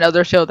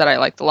another show that I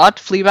liked a lot,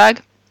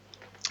 Fleabag.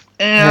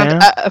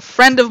 And a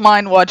friend of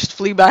mine watched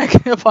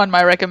Fleabag upon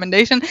my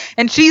recommendation,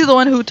 and she's the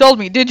one who told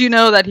me, did you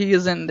know that he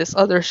is in this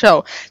other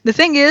show? The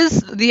thing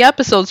is, the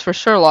episodes for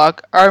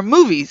Sherlock are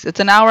movies. It's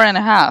an hour and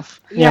a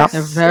half. Yes.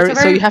 They're It's a very,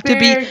 so you have to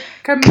be big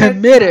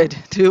committed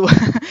to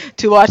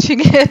to watching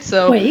it.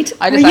 So Wait,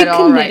 I are you decided,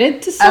 all right.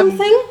 committed to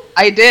something?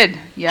 I did.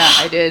 Yeah,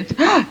 I did.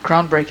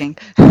 Groundbreaking.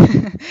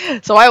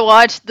 So I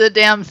watched the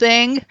damn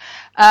thing.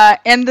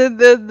 And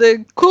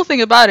the cool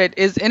thing about it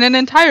is in an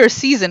entire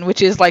season,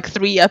 which is like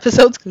 3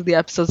 episodes, because the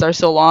episodes are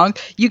so long,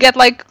 you get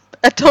like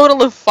a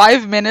total of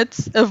 5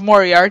 minutes of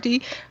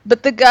Moriarty,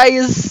 but the guy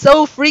is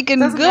so freaking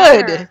Doesn't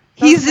good. matter.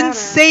 He's Doesn't matter.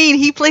 insane.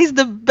 He plays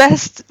the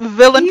best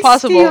villain He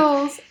possible.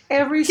 steals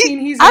every scene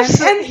he's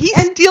in. He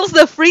steals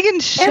the freaking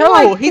show.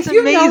 And like, He's if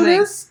you amazing.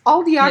 notice,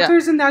 all the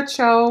actors in that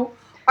show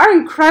are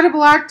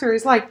incredible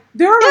actors. Like,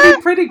 they're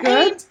already pretty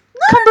good.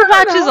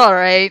 Cumberbatch is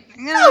alright.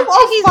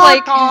 He's fuck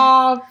like,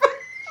 off.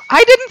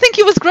 I didn't think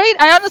he was great.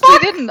 I honestly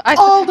didn't.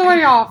 All the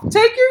way off.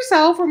 Take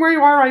yourself from where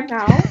you are right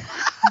now.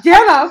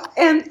 Get up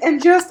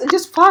and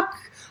just fuck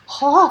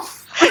off.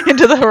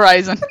 into the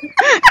horizon.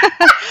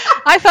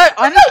 I thought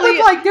honestly,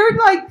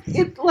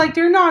 But like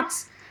they're not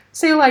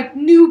say like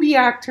newbie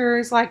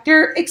actors. Like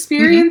they're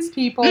experienced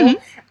people. Mhm.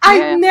 I've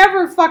Yeah.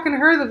 never fucking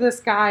heard of this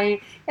guy,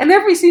 and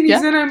every scene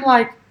he's Yeah. in, I'm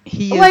like,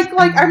 He is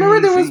Like I remember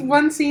there was amazing.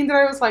 one scene that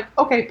I was like,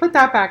 okay, put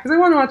that back because I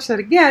want to watch that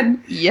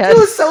again. Yes. He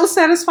was so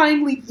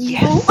satisfyingly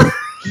evil.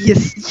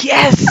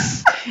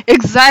 Yes,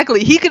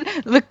 exactly. He could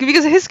look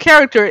because his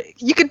character,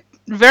 you could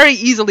very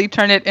easily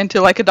turn it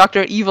into like a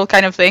Doctor Evil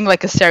kind of thing,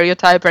 like a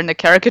stereotype and a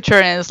caricature,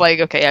 and it's like,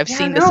 okay, I've Yeah,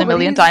 seen no, this a but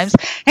million he's- times,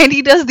 and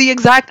he does the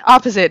exact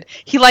opposite.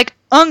 He like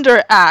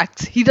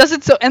underacts. He does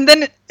it so, and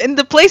then in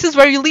the places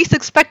where you least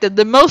expect it,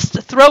 the most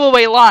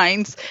throwaway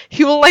lines,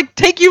 he will like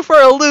take you for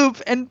a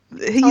loop, and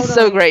he's so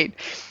Totally. great.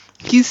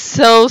 He's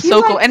so He,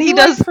 cool, like- and he he,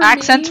 does like, for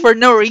accents me- for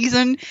no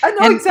reason, I know,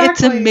 and exactly.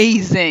 it's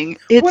amazing.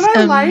 It's What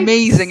I liked,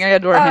 amazing. I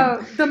adore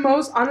him. The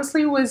most,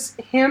 honestly, was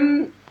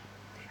him.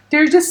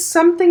 There's just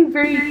something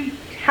very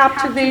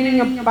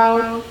captivating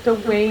about the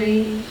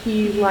way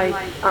he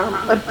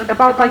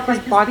about like his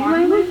body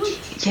language.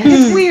 It's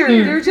Yes. weird.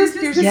 There's just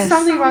Yes.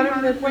 something about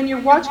him that when you're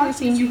watching the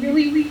scene, you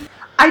really.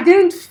 I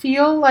didn't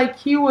feel like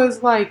he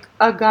was like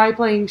a guy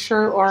playing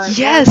Sherlock. Or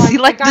Yes, he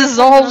a like guy playing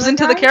dissolves another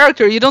into the guy.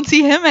 character. You don't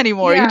see him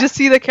anymore. Yeah. You just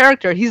see the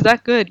character. He's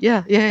that good.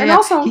 Yeah. And yeah.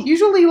 also, He-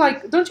 usually,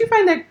 like, don't you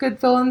find that good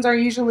villains are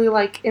usually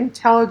like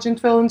intelligent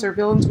villains or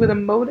villains with a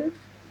motive?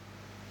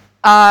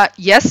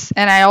 yes,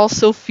 and I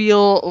also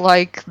feel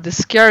like the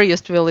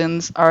scariest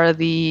villains are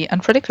the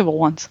unpredictable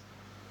ones.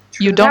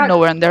 You True don't that. know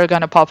when they're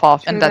gonna pop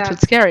off, True and that's that.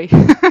 what's scary.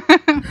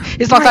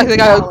 It's not like the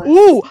guy like, Dallas.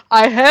 ooh,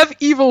 I have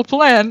evil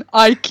plan,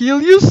 I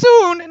kill you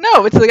soon.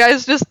 No, it's the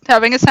guy's just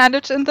having a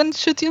sandwich and then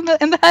shoots you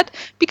in the head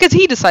because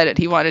he decided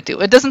he wanted to.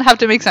 It doesn't have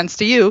to make sense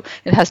to you,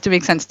 it has to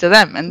make sense to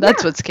them, and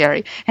that's Yeah. what's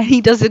scary. And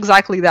he does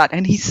exactly that,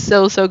 and he's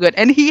so good.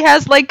 And he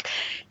has like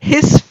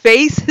his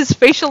face, his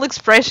facial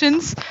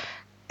expressions.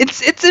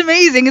 It's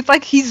amazing. It's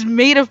like he's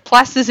made of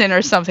plasticine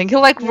or something.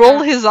 He'll like roll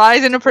his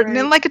eyes in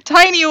Right. like a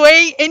tiny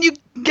way, and you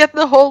get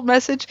the whole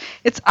message.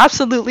 It's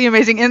absolutely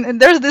amazing.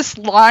 And there's this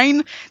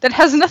line that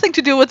has nothing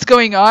to do with what's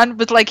going on,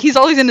 but like he's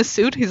always in a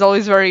suit. He's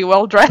always very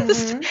well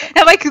dressed,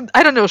 and like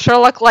I don't know,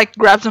 Sherlock like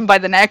grabs him by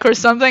the neck or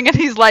something, and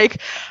he's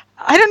like,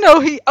 I don't know.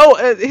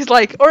 He's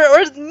like, or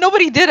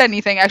nobody did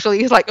anything actually.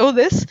 He's like, oh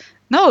this.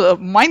 No,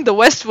 mind the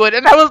Westwood.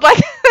 And I was like,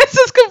 this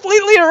is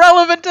completely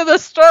irrelevant to the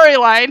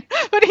storyline.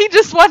 But he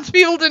just wants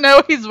people to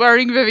know he's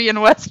wearing Vivian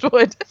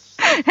Westwood.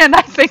 And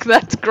I think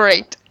that's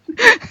great.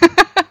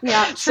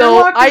 Yeah,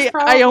 So Sherlock is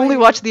I only probably-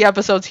 watched the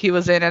episodes he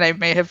was in, and I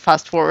may have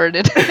fast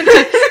forwarded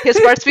his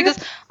parts because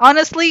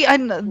honestly,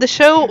 the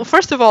show.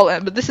 First of all,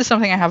 but this is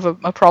something I have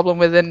a problem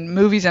with in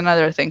movies and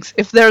other things.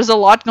 If there's a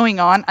lot going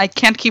on, I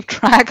can't keep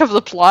track of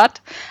the plot.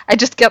 I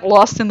just get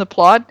lost in the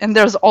plot, and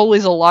there's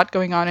always a lot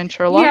going on in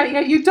Sherlock.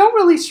 Yeah, you don't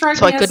really strike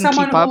So I me as couldn't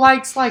someone keep who up.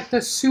 likes like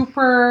the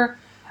super,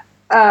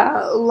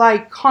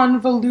 like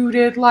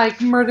convoluted,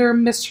 like murder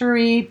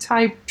mystery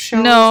type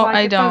shows. No, like,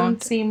 I it doesn't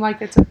don't. seem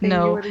like it's a thing you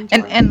No, would enjoy.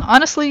 and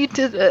honestly,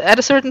 at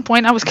a certain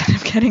point, I was kind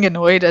of getting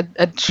annoyed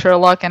at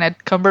Sherlock and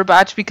at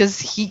Cumberbatch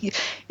because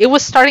it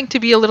was starting to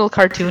be a little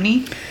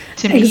cartoony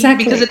to me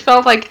Exactly. because it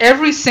felt like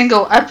every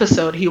single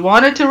episode he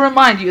wanted to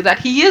remind you that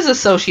he is a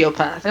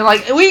sociopath and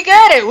like we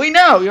get it, we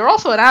know you're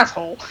also an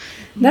asshole.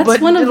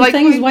 That's one of the like,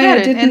 things we why get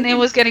I it, didn't. and it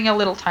was getting a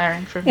little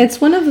tiring for me. It's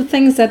one of the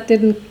things that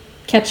didn't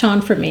catch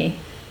on for me.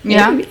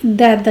 Yeah.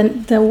 That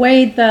the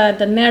way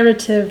the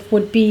narrative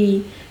would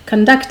be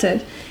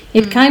conducted,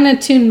 it kind of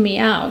tuned me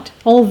out.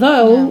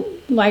 Although,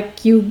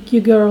 like you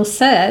girls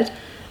said,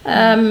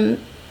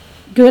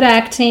 good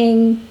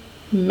acting,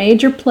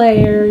 major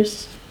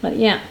players, but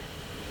yeah.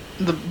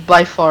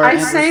 By far, I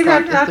Andrew say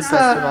Scott that is that's the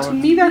best to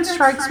development. me that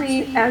strikes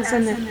me as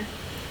an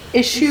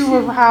issue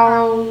of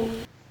how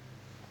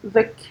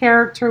the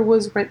character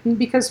was written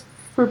because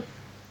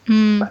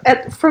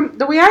from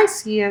the way I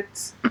see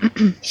it,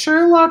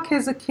 Sherlock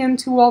is akin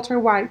to Walter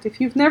White.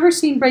 If you've never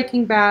seen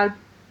Breaking Bad,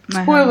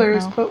 I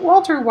spoilers, haven't, no. but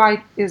Walter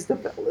White is the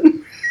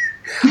villain.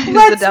 the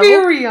Let's be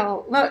devil?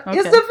 real. No, Is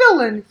Okay. the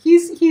villain.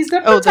 He's the Oh, the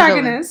villain.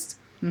 protagonist.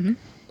 Mhm.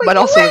 But, But you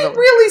also the ain't villain.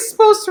 really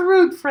supposed to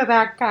root for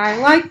that guy.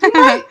 Like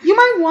you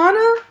might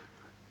wanna,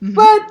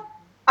 but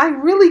I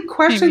really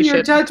question Maybe you your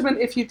should. judgment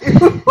if you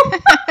do.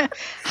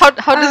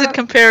 How does it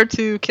compare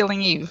to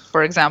Killing Eve,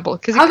 for example?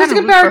 Because How does it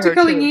compare to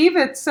Killing Eve?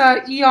 It's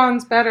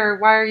eons better.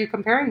 Why are you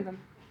comparing them?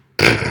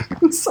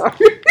 I'm sorry.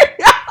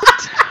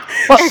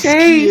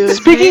 Shade.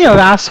 Speaking of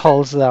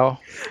assholes, though,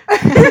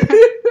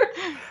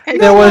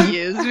 there was-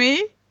 Excuse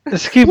me.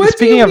 What do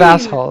speaking you of mean?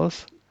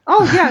 assholes,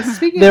 Oh yes,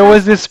 speaking. there of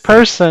was this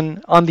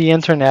person on the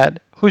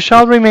internet who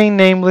shall remain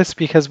nameless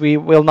because we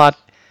will not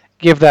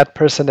give that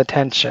person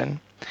attention,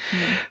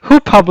 who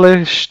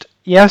published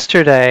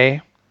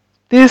yesterday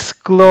this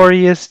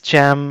glorious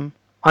gem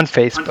on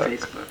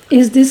Facebook.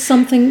 Is this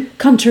something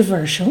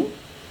controversial?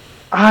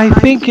 I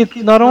think it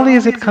not only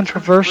is it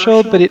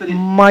controversial, but it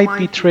might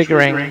be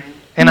triggering,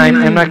 and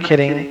I'm not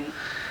kidding.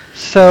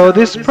 So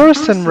this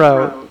person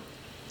wrote,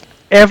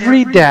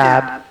 "Every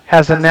dad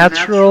has a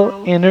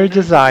natural inner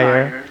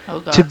desire Oh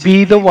god. to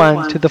be the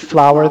one to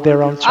deflower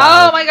their own Oh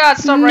child." my god,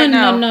 stop right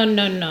now.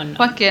 No.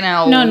 Fucking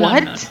hell. No, no,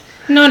 what?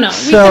 no. No, we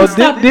So can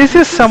stop. this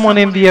is someone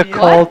in the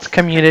occult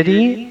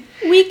community.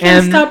 We can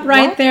and- stop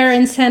right What? there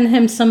and send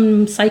him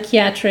some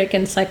psychiatric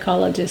and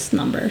psychologist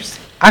numbers.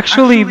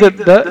 Actually,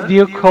 the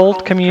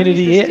occult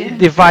community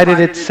divided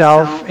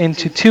itself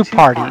into two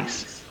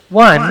parties.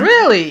 One,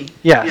 Really?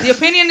 yes. The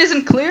opinion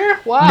isn't clear?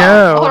 Wow.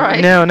 No, All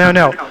right. no.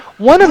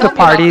 One of Tell the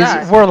me about parties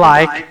that. were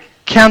like,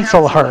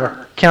 cancel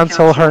her.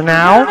 Cancel her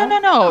No, now.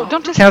 no.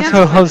 Don't just Cancel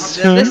cancel her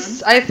it.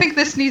 soon. I think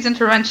this needs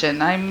intervention.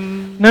 No. I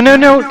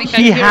think I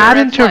He hear a had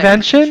red flag.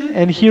 intervention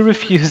and he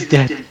refused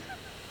it.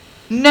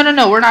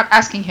 No. We're not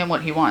asking him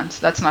what he wants.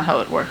 That's not how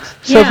it works.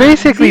 So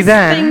basically these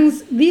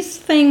then, these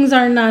things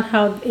are not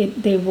how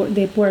they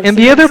work. in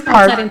the other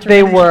part,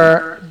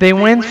 they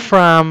went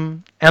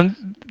from,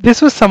 and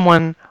this was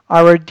someone,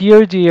 our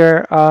dear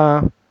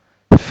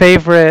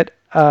favorite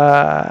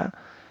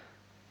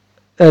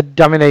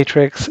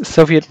dominatrix,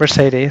 Soviet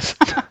Mercedes,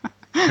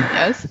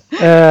 Yes.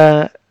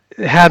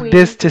 had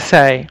this to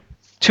say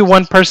to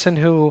one person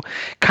who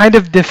kind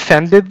of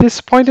defended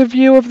this point of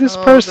view of this Oh,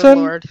 good person.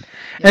 Lord.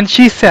 And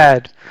she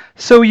said,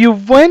 so you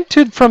went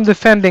from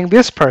defending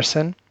this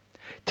person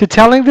to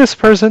telling this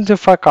person to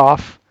fuck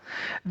off,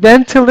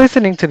 then to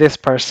listening to this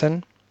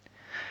person,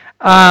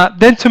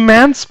 then to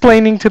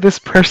mansplaining to this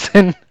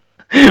person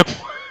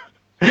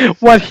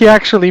what he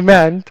actually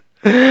meant,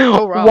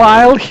 wow.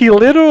 while he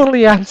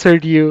literally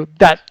answered you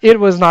that it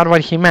was not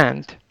what he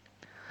meant.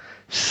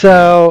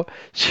 So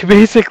she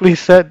basically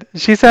said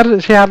she had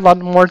a lot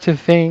more to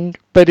think,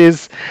 but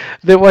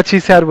what she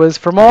said was,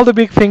 from all the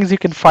big things you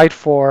can fight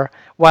for,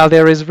 while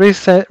there is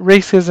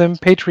racism,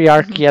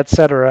 patriarchy,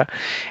 etc.,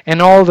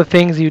 and all the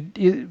things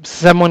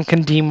someone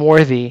can deem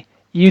worthy,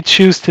 you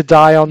choose to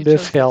die on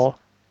this hill.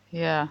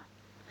 Yeah.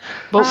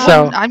 But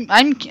So-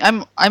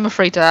 I'm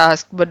afraid to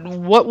ask, but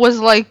what was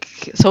like,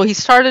 so he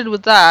started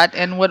with that,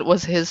 and what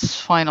was his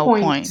final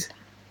point?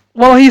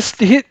 Well,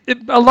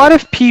 a lot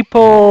of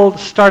people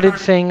started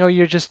saying, "Oh,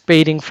 you're just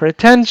baiting for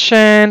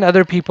attention."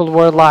 Other people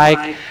were like,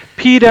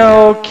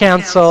 "Pedo,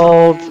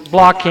 canceled,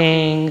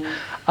 blocking."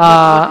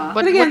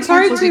 But again, what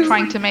sorry point was he to-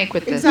 trying to make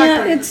with this?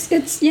 Exactly.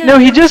 It's No,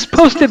 he just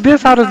posted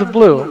this out of the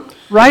blue,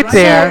 right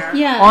there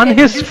on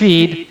his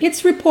feed.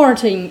 It's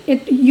reporting.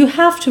 You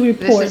have to This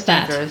report is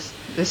that. dangerous.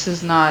 This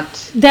is not.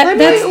 Let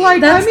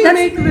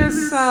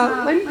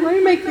me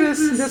make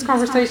this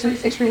conversation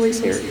extremely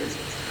serious.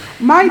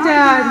 My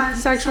dad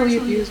sexually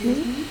abused me,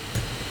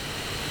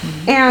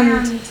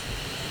 and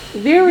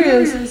there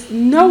is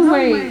no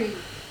way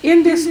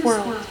in this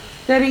world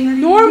that a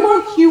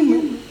normal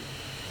human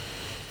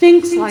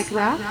thinks like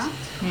that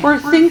or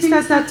thinks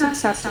that that's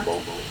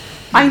acceptable.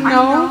 I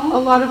know a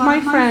lot of my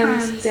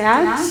friends'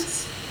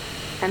 dads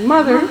and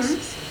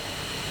mothers,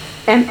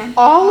 and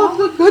all of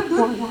the good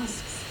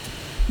ones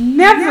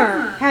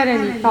never had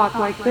any thought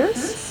like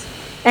this.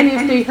 And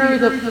if they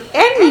heard of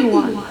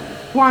anyone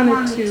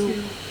wanted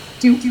to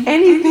do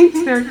anything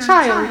to their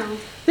child,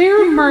 they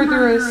were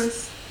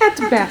murderous at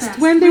best.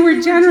 When they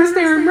were generous,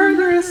 they were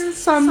murderous.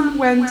 Some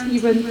went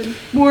even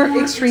more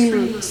extreme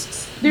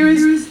routes. There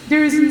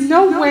is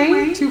no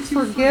way to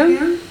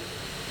forgive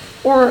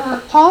or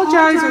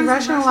apologize or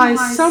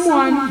rationalize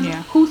someone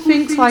who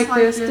thinks like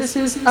this. This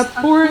is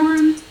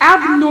abhorrent,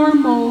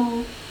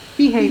 abnormal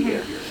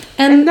behavior.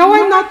 And no,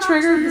 I'm not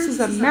triggered. This is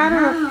a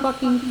matter of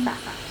fucking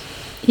fact.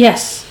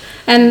 Yes,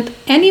 and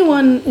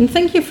anyone, and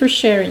thank you for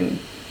sharing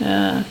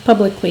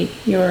publicly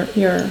your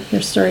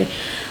story.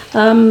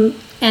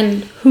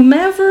 And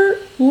whomever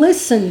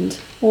listened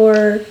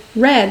or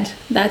read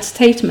that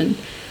statement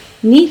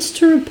needs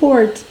to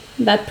report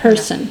that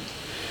person.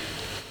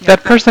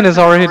 That person is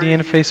already in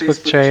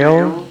Facebook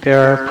jail.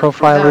 Their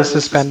profile is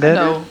suspended.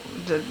 No.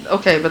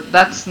 Okay, but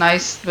that's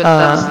nice, but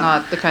that's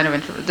not the kind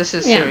of this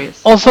is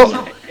serious.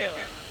 Also,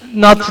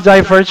 not to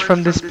diverge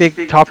from this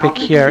big topic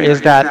here, is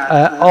that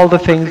all the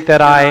things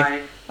that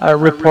I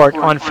report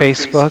on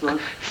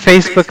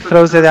Facebook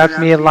throws it at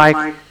me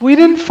like, we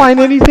didn't find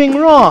anything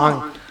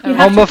wrong. You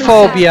have to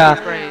Homophobia,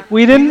 persist.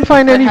 we didn't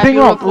find But have anything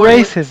you wrong. reported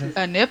Racism.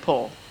 A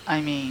nipple.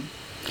 I mean,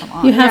 come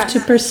on. You have to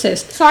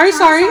persist. Sorry,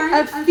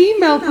 a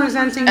female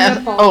presenting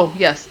nipple. Oh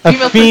yes, A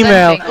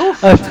female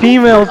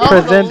Oh,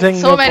 presenting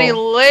so many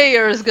nipple.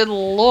 layers. Good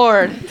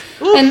lord.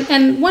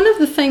 And one of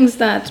the things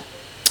that,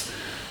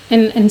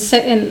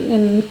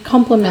 in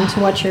compliment to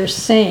what you're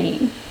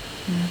saying,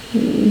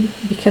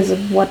 because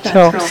of what that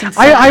So person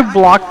said. I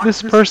blocked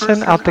this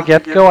person out the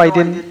get-go. I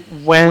didn't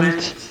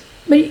went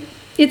But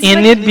it's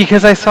in like, it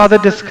because I saw the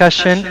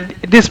discussion.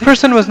 This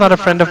person was not a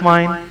friend of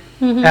mine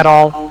at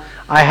all.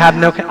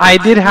 I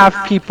did have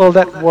people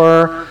that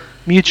were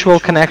mutual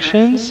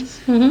connections,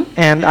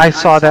 and I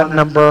saw that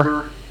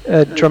number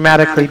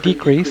dramatically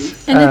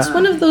decrease. and it's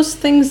one of those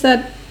things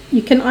that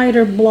you can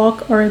either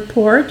block or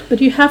report, but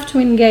you have to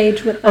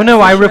engage with. Oh that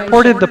no, I situation.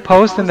 reported the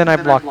post and then I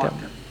blocked them.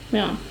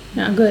 Yeah,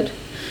 good.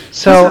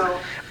 So,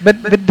 but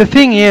the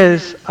thing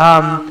is,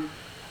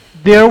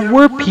 there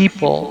were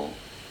people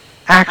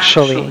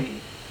actually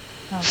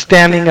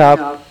standing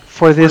up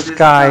for this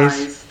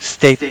guy's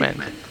statement.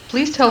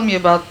 Please tell me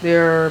about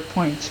their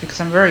points because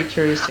I'm very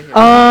curious to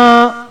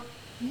hear.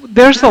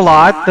 There's a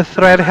lot. The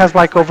thread has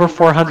like over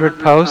 400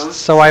 posts,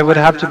 so I would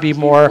have to be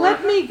more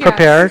Let me guess.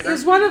 prepared.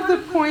 Is one of the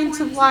points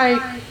of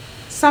like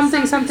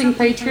something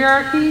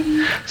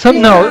patriarchy.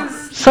 No,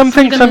 Because-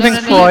 something Freedom of something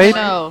speech. Freud.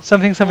 No.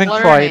 Something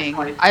Learning.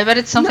 Freud. I bet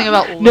it's something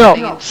about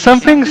learning. No,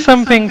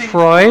 something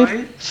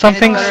Freud.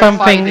 Something better if I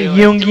something do it.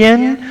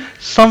 Jungian.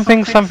 Something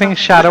What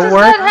shadow does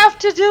work. that have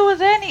to do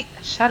with any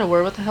shadow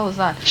word? What the hell is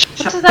that?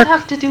 What does that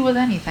have to do with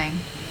anything?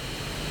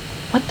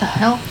 What the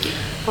hell?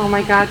 Oh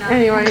my god.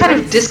 Anyway. What kind of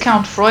it's-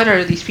 discount Freud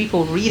are these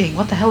people reading?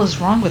 What the hell is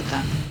wrong with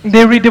them?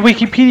 They read the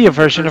Wikipedia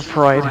version of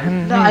Freud.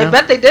 And, No, you I know.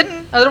 bet they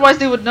didn't. Otherwise,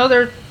 they would know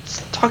they're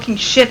talking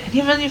shit. And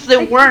even if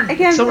they weren't,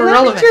 Again, it's so let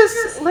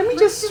irrelevant. me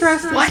just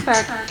stress this What?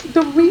 fact.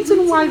 The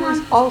reason why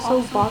this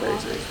also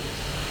bothers me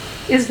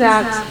is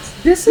that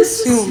this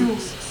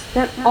assumes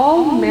that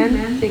all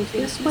men think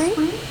this way.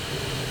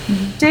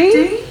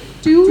 They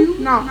do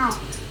not.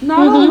 Not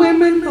all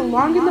women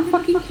belong in the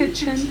fucking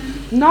kitchen.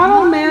 Not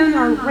all men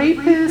are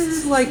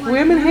rapists like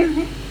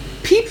women.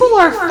 People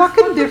are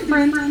fucking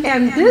different,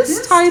 and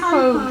this type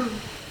of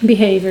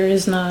Behavior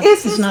is not.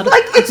 it's not.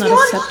 like it's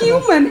not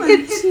acceptable. human.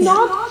 It's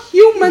not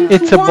human.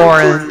 It's to want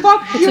abhorrent. to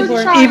fuck your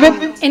abhorrent.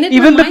 child. And it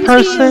Even the reminds me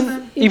person,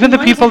 of- it even the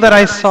reminds people me- that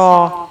I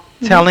saw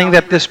telling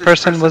that this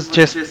person was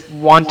just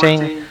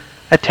wanting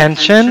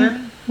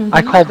attention,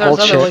 I call There's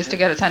other ways bullshit. to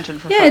get attention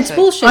from Yeah, it's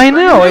bullshit. I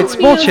know Reminds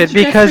it's me of bullshit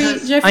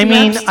because Jeffrey I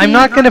mean I'm Epstein.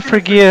 not gonna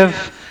forgive.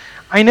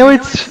 I know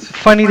it's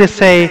funny to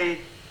say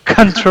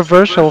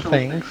controversial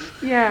things,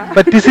 Yeah.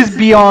 but this is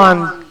beyond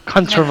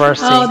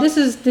controversy. Oh, this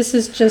is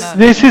just.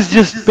 This is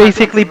just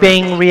basically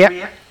being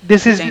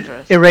this is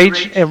Dangerous.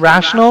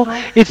 irrational,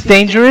 it's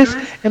dangerous,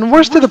 and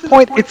worse to the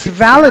point, it's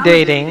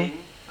validating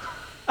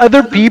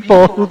other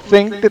people who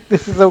think that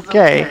this is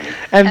okay.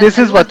 And this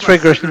is what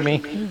triggers me,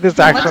 this Let's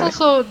actually.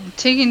 also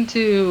take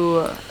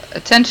into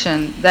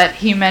attention that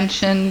he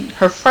mentioned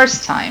her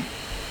first time,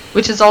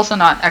 which is also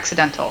not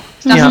accidental.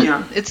 It's not,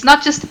 Yeah. it's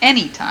not just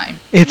any time.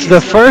 It's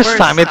the first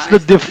time, it's the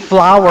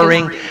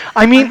deflowering.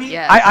 I mean,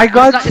 Yeah, I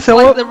got it's so...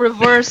 like the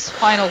reverse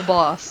final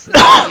boss,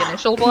 the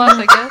initial boss,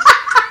 I guess.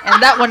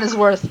 And that one is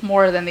worth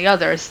more than the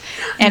others.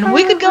 And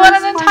we could go on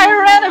an entire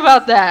rant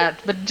about that,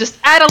 but just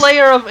add a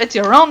layer of it's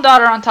your own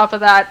daughter on top of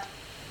that.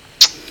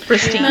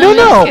 Pristine.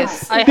 No,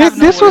 Kiss. I this- have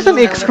no this words. wasn't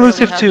I literally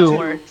exclusive have no to-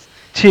 words.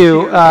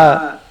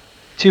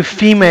 to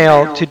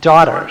female, to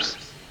daughters.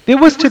 It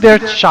was to their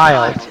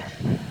child.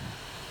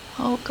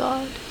 Oh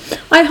God.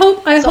 I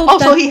hope. So,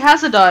 that. he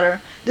has a daughter.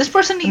 This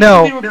person needs to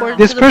No, be reported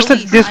this to the person,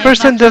 police. this I am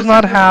person not does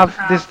not joking. have,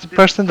 this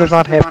person does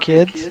not have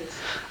kids.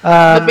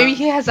 But maybe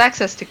he has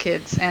access to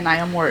kids, and I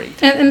am worried.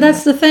 And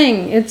that's the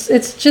thing.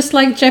 It's just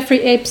like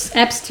Jeffrey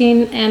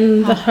Epstein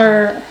and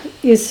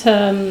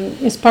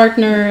his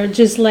partner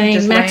Ghislaine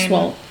Ghislaine.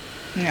 Maxwell,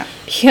 Yeah.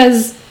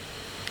 because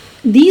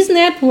these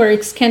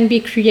networks can be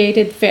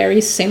created very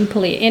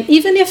simply, and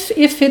even if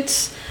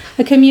it's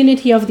a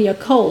community of the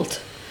occult,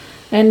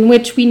 in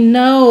which we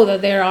know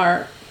that there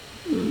are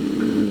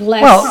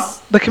less. Well,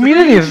 the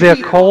community of the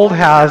occult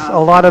has a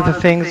lot of the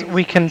things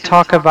we can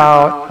talk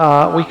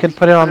about. We can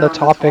put it on the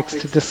topics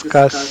to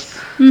discuss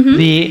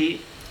the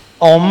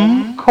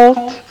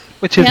cult,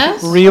 which is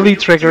Yes. really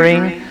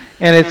triggering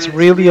and it's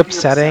really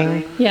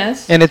upsetting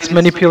Yes. and it's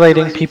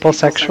manipulating people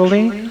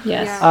sexually.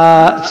 Yes.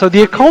 So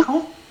the occult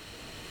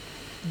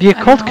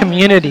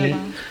community,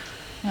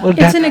 well,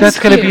 It's an that's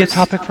going to be a excuse.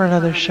 topic for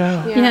another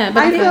show. Yeah,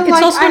 but I feel it's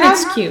like also I an have-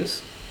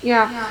 excuse.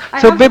 Yeah.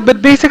 I So, have-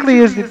 but basically,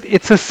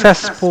 it's a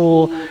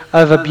cesspool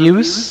of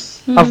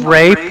abuse, of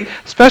rape,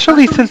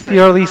 especially since the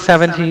early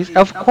 70s,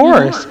 of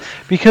course,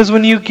 because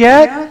when you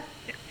get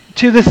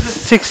to the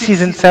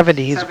 60s and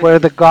 70s, where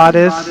the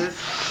goddess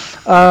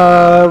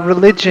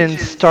religion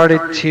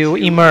started to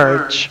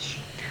emerge,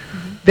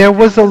 there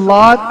was a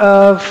lot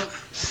of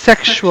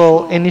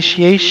sexual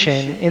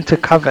initiation into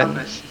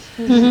covens,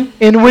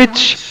 in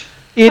which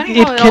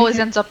Funny how it always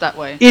ends up that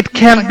way. it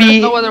can Like, be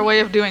there's no other way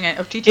of doing it,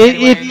 of teaching it,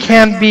 anyone.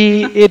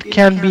 it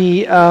can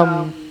be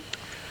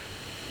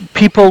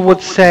people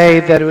would say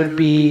that it would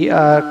be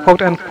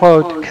quote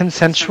unquote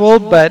consensual,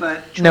 but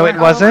no it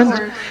wasn't.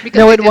 Because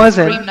No they it did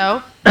wasn't. scream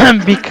no.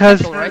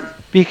 because Right?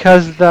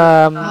 because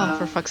the Oh,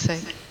 for fuck's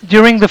sake.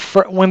 during the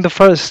when the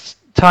first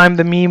time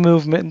the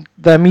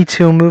Me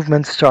Too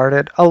movement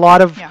started, a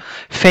lot of Yeah.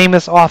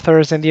 famous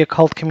authors in the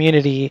occult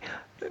community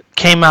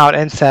came out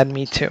and said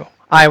Me Too.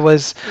 I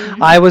was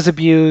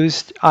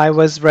abused, I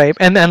was raped,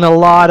 and then a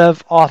lot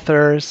of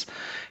authors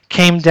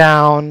came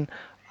down,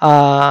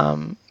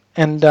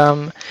 and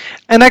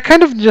I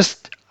kind of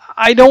just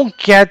I don't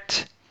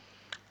get.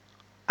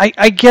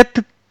 I get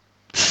that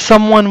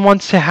someone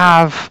wants to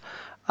have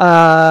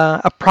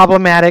a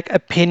problematic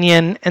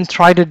opinion and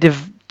try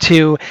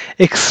to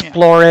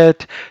explore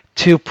it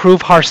to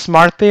prove how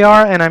smart they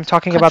are, and I'm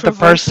talking about the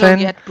Controversial person.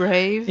 Yet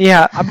brave.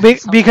 Yeah, Something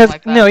because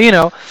like that.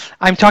 no,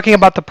 I'm talking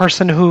about the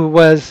person who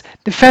was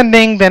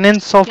defending, then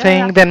insulting,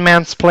 Yeah. then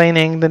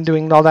mansplaining, then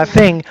doing all that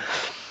thing.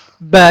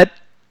 But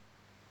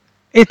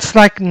it's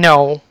like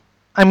no,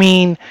 I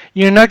mean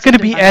you're not going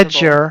to be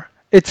indefensible. edgier.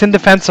 It's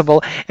indefensible.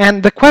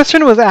 And the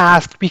question was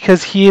asked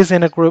because he is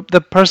in a group.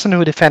 The person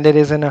who defended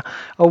is in a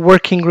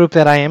working group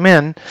that I am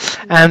in,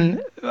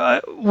 and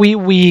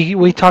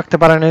we talked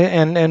about it,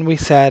 and we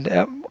said.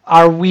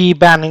 are we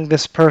banning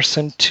this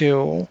person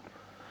to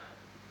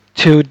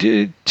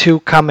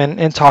come in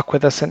and talk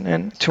with us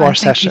and to our I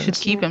think you sessions? should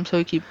keep him so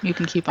you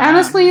can keep an eye on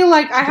Honestly, him.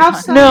 like I have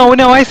some.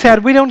 No, I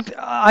said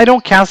I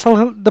don't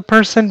cancel the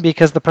person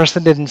because the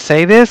person didn't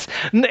say this,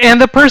 and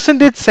the person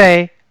did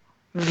say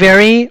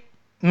very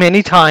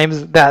many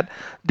times that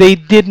they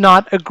did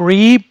not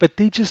agree, but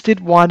they just did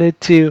wanted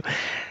to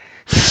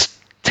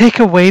take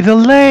away the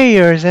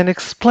layers and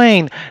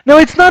explain. No,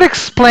 it's not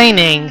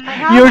explaining.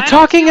 You're I don't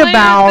talking see layers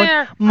about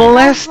there.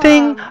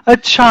 molesting a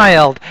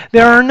child.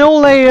 There are no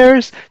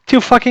layers to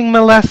fucking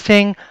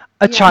molesting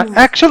a child.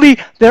 Actually,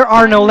 there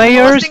are no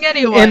layers Molesting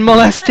anyone. in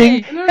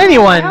molesting Hey. No,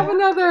 anyone.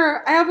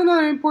 I have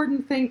another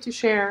important thing to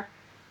share.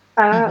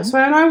 So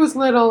when I was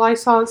little, I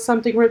saw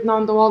something written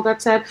on the wall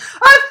that said,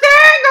 "A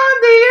thing on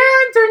the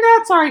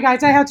internet." Sorry,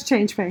 guys, I had to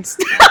change face.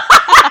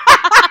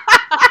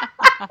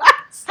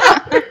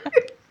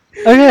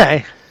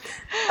 Okay.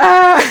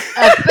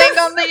 A thing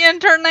on the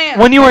internet.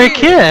 When you were a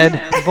kid,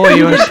 boy,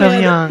 you were so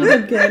young. You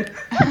did good.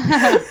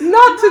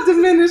 Not to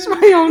diminish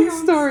my own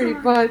story,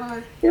 but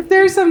if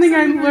there's something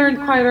I learned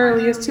quite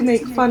early is to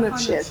make fun of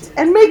shit.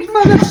 And make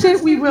fun of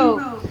shit we will.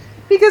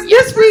 Because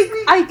this week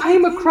I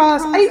came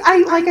across,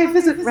 I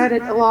visit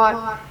Reddit a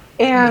lot,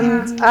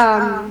 and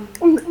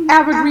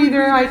avid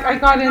reader, I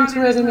got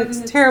into it, and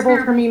it's terrible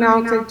for me now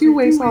because I do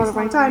waste a lot of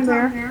my time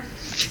there.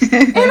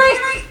 And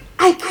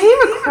I came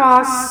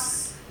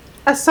across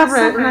a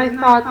subreddit, and I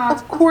thought,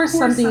 of course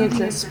something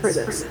exists for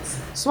this.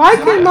 So I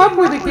came up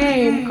with a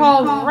game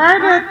called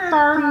Reddit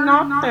or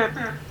Not It.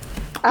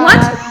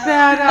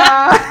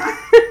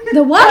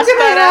 The what?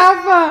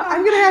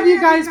 I'm gonna have you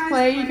guys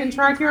play. You can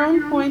track your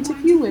own points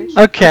if you wish.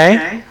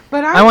 Okay.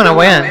 But I want to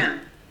win.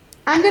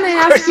 I'm gonna Of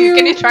course, ask you.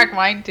 can you track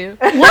mine too?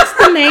 What's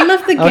the name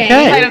of the game?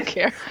 Okay. I don't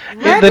care.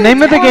 The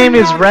name of the game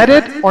is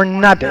Reddit or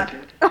Nutted.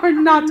 Or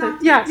not it,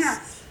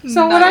 yes.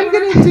 So what I'm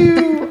gonna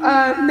do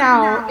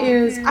now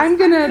is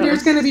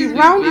there's gonna be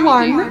round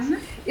one.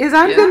 Is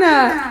I'm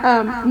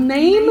gonna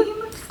name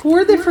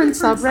 4 different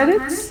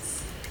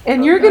subreddits,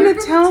 and you're gonna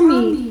tell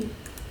me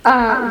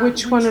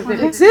which one of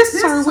it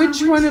exists or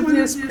which one of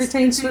this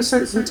pertains to a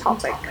certain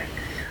topic.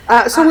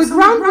 So with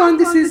round one,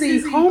 this is a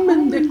home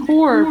and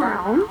decor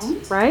round,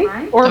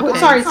 right? Or Okay,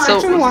 sorry, so-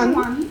 section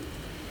one.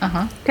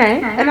 Uh-huh.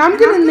 Okay, and I'm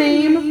gonna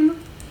name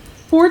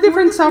 4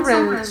 different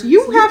subreddits.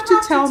 You have to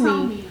tell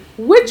me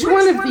which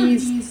one of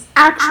these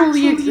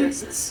actually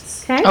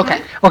exists. Okay?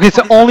 Okay. Okay,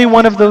 so only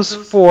one of those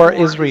 4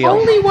 is real.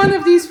 Only one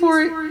of these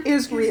 4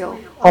 is real.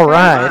 All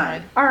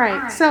right.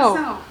 Alright,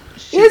 so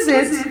is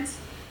it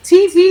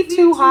TV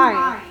Too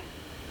High?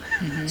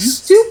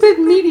 Stupid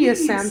media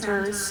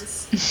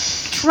centers?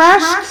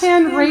 Trash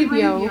can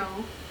radio?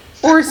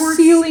 Or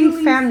ceiling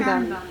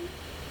fandom?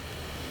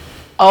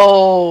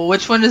 Oh,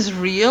 which one is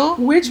real?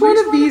 Which one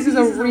of these is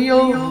a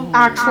real,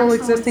 actual,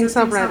 existing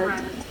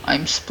subreddit?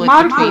 I'm split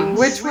Marco, between.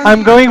 which one?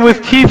 I'm going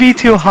with TV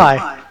Too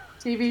High.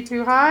 TV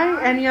Too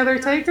High? Any other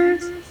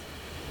takers?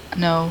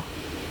 No.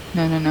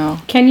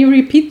 Can you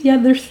repeat the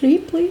other 3,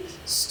 please?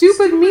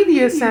 Stupid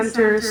media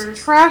centers,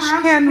 trash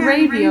can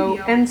radio,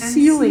 and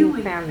ceiling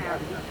fandom.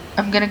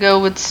 I'm gonna go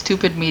with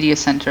stupid media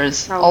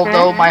centers. Okay.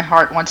 Although my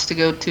heart wants to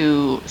go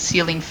to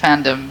ceiling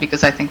fandom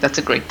because I think that's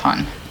a great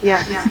pun.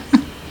 Yeah.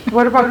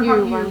 What about you,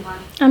 Ron?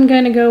 I'm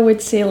going to go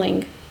with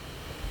ceiling.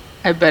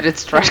 I bet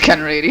it's trash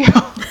can radio.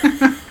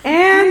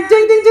 And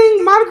ding ding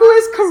ding, Marco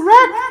is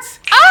correct!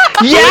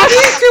 Yes!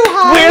 Too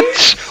High,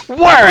 Which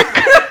work?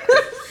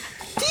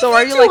 So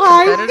are you Too like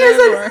High competitive is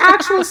an or?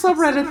 actual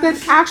subreddit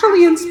that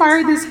actually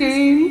inspired this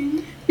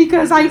game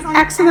because I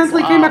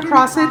accidentally came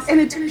across it, and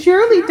it's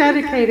purely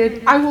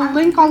dedicated. I will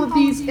link all of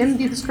these in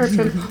the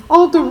description.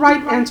 All of the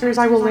right answers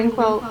I will link.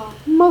 Well,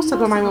 most of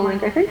them I will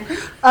link, I think.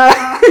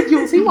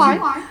 You'll see why.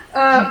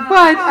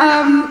 But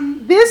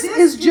this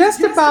is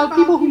just about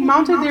people who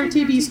mounted their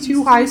TVs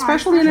too high,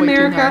 especially in Way too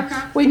America,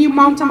 when you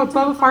mount them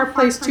above a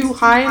fireplace too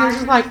high, and it's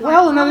just like,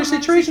 well, another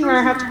situation where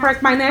I have to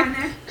correct my neck.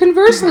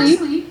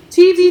 Conversely,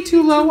 TV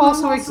too low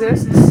also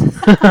exists.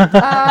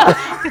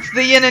 It's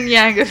the yin and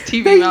yang of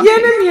TV The mounting.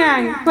 yin and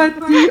yang, but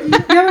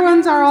the other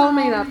ones are all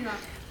made up.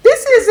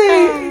 This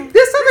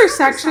other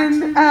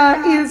section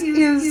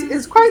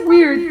is quite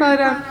weird, but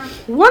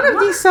one of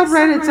these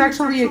subreddits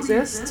actually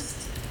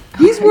exists.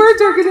 These words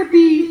are going to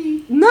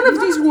be, none of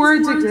these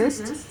words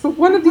exist, but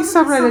one of these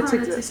subreddits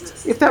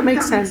exists, if that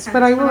makes sense,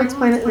 but I will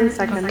explain it in a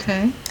second.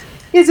 Okay.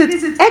 Is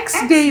it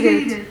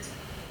X-gated,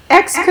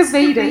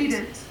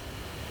 excavated,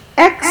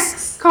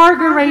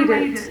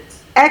 excargarated,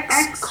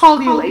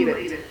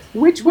 excoliulated?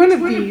 Which one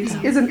of these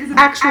is an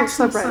actual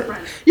subreddit?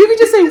 You can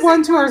just say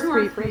 1, 2, or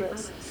 3 for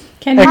this.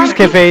 Can you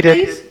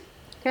Excavated.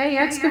 Okay,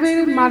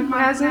 excavated, Marco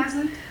has it.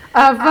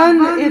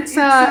 Van, it's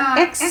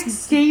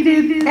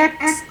X-gated,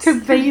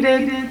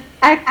 excavated,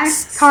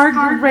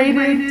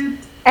 excargarated,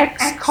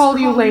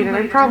 excoliulated.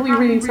 I'm probably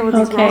reading some of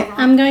these Okay, wrong.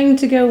 I'm going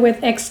to go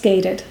with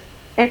X-gated.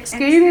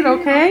 X-gated,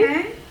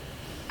 okay.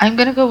 I'm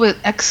gonna go with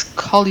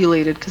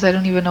excoliulated because I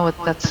don't even know what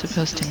that's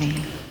supposed to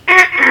mean.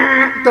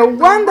 The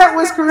one that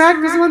was correct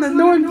is one that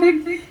no one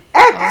picked.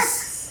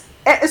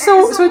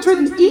 So it's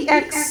written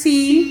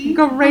EXC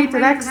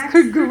graded X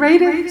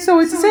graded. So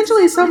it's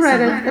essentially a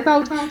subreddit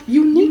about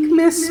unique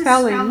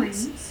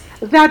misspellings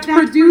that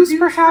produce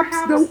perhaps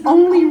the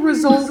only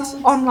result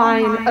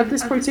online of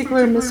this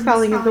particular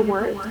misspelling of the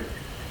word.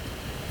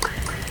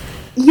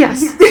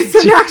 Yes, it's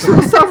an actual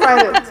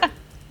subreddit.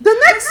 The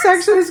next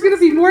section is going to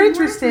be more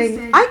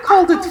interesting. I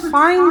called it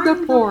Find the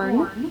Porn.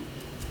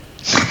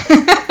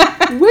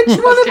 Which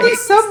one of these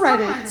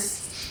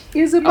subreddits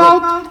is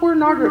about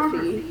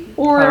pornography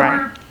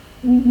or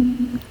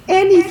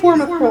any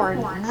form of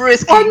porn?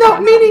 Risky. Oh no,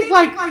 meaning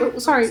like,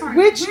 sorry,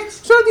 which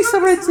one of these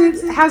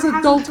subreddits has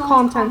adult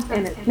content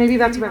in it? Maybe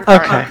that's better.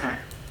 Okay.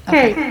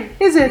 Okay,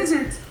 is it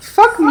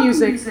fuck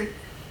music,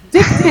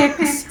 dick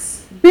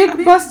pics, big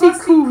busty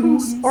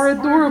coons, or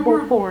adorable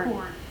porn?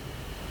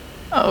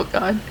 Oh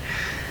god.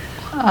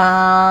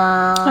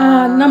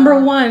 Number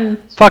 1.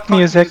 Fuck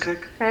music.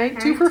 Okay,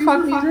 2 for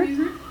fuck music.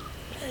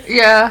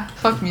 Yeah,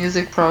 fuck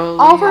music probably.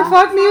 All for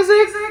fuck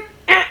music?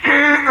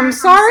 I'm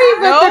sorry,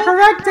 but the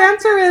correct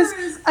answer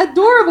is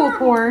adorable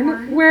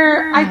porn,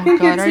 where I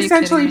think God, are it's you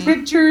essentially kidding me?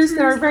 pictures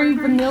that are very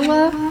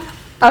vanilla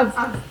of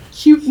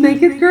cute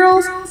naked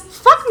girls.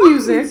 Fuck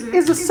music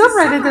is a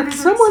subreddit that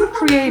someone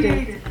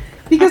created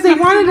because they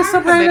wanted a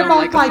subreddit don't about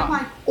like a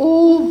like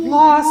old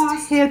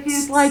lost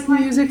hits like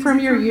music from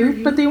your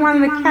youth, but they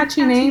wanted a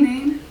catchy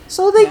name,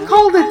 so they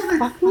called it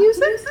fuck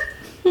music.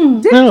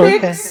 Dick Oh, okay.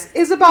 pics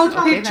is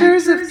about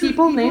pictures of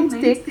people named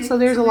Dick, so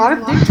there's a lot of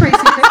Dick Tracy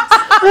pics.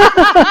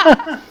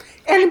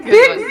 And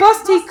Big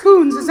Busty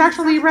Coons is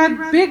actually read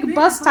Big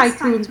Bus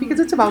Tycoons because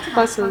it's about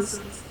buses.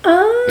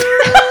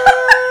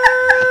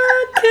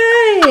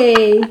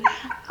 Okay.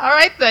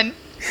 Alright then.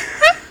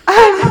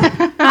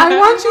 I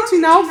want you to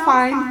now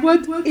find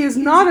what is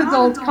not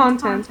adult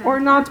content or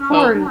not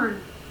porn.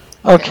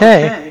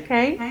 Okay.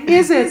 Okay?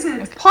 Is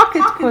it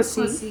Pocket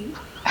Pussy,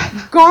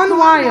 Gone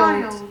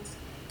Wild,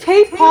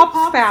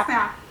 K-pop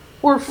fap,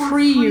 or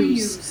free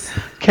use?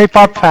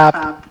 K-pop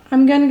fap.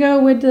 I'm gonna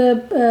go with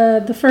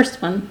the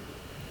first one.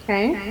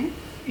 Okay?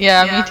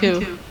 Yeah, me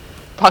too.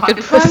 Pocket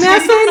pussy.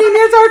 Vanessa and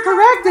Inez are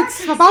correct.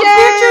 It's about Yay!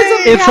 pictures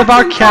of It's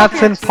about in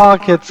cats in pockets.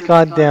 pockets,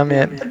 god damn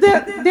it.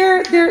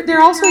 There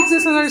also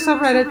exists another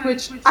subreddit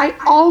which I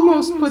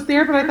almost put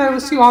there, but I thought it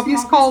was too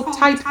obvious, called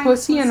Tight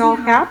Pussy in all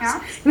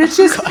caps, and it's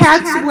just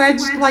cats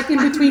wedged like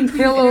in between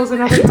pillows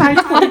and other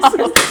tight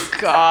places.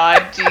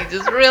 God,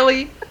 Jesus,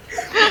 really?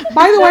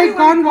 By the way,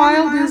 Gone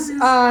Wild is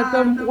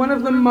one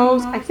of the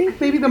most, I think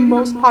maybe the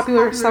most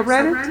popular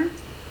subreddit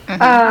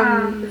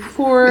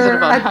for Is it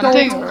about adult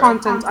hunting or-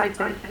 content. I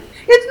think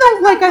it's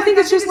not like I think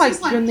it's just like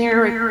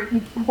generic,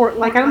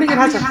 like I don't think it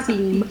has a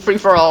theme. Free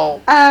for all.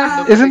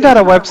 Isn't that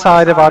a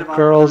website about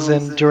girls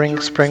in during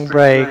spring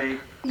break?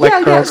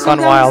 Like Girls so Gone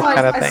that was Wild like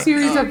kind of a thing?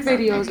 series of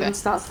videos and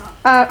stuff.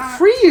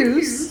 Free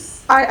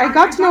use. I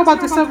got to know about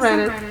the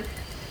subreddit.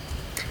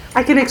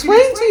 I can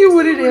explain to you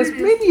what it is.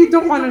 Maybe you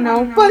don't want to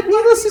know, but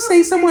needless to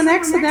say, someone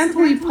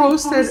accidentally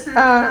posted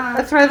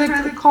a thread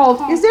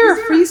called "Is there a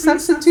free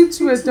substitute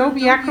to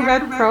Adobe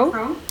Acrobat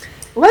Pro?"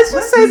 Let's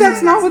just say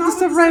that's not what the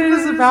subreddit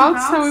is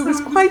about. So it was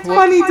quite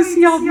funny to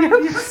see all the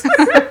others.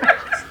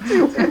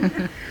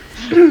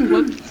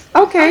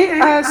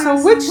 Okay,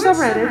 so which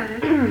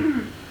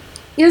subreddit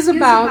is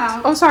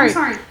about? Oh, sorry.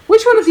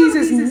 Which one of these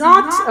is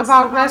not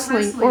about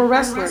wrestling or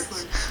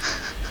wrestlers?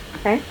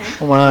 Okay.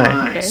 Oh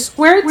my.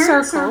 Squared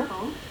circle,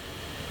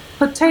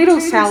 potato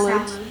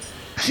salad,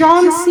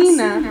 John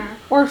Cena,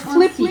 or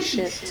flippy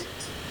shit?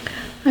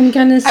 I'm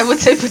gonna I would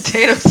say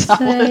potato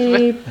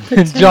salad.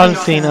 say John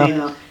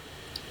Cena.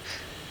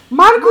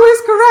 Marco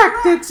is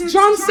correct. It's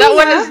John Cena. That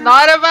one is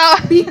not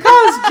about.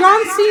 Because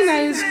John Cena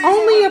is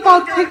only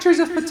about pictures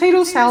of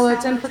potato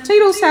salads, and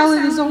potato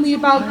salad is only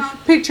about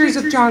pictures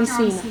of John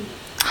Cena.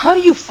 How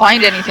do you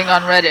find anything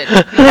on Reddit?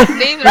 These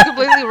names are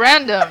completely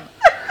random.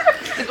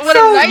 What a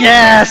nightmare.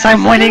 Yes,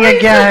 I'm winning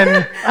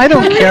again. I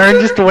don't care, I'm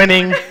just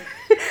winning.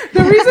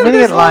 The reason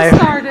Winning this at one life.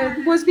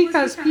 started was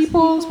because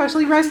people,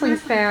 especially wrestling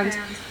fans,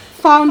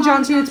 found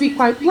John Cena to be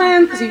quite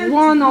bland because he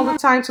won all the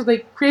time, so they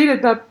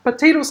created the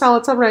potato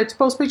salad subreddit to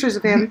post pictures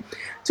of him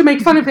to make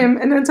fun of him,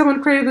 and then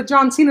someone created the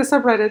John Cena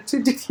subreddit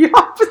to do the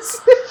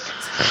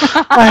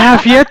opposite. I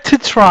have yet to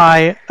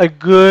try a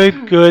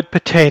good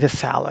potato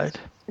salad.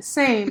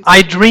 Same.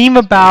 I dream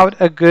about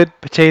a good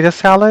potato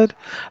salad,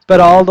 but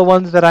all the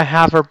ones that I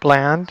have are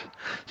bland.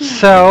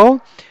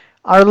 So,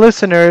 our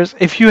listeners,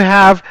 if you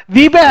have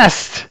the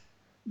best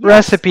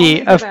recipe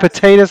only the of best.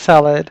 potato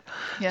salad,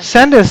 Yes.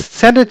 send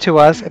it to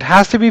us. It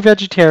has to be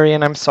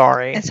vegetarian, I'm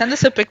sorry. And send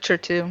us a picture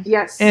too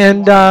Yes.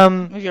 And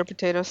of your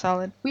potato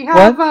salad. We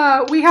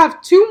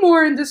have two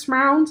more in this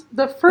round.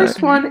 The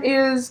first one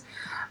is,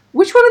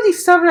 which one of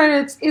these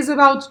subreddits is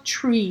about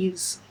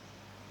trees?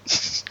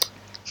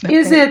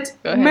 Is it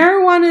Go ahead.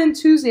 marijuana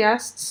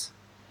enthusiasts,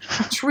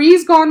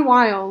 trees gone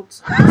wild,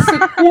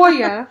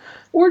 sequoia,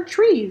 or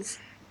trees?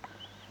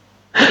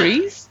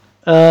 Trees?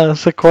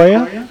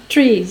 Sequoia?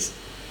 trees.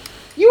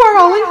 You are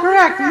all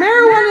incorrect.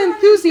 Marijuana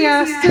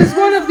enthusiasts is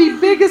one of the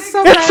biggest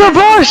subreddits. It's a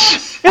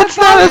bush! It's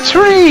not a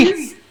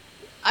tree!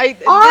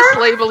 This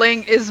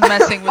labeling is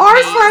messing with R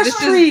me. slash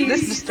trees.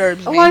 This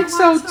disturbs me. Like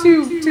so,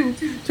 to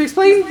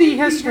explain the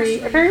history,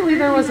 apparently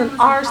there was an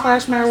R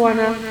slash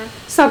marijuana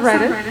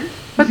subreddit,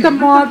 but the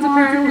mods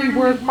apparently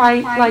were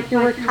quite like they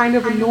were kind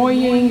of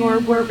annoying or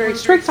were very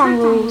strict on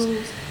rules.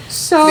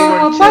 So They a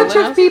weren't bunch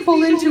chill of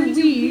people into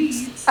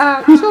weeds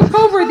took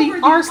over the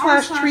R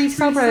slash tree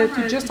subreddit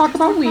to just talk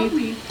about weed,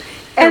 There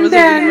and was a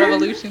weed then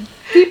revolution.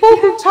 people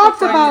who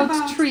talked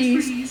about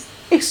trees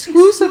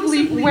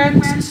exclusively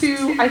went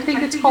to, I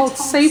think it's called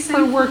Safe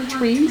for Work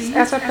Trees,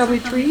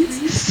 SFW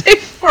trees,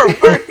 Safe for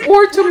work.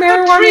 or to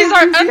marijuana Trees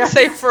are enthusiasts.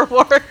 unsafe for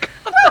work.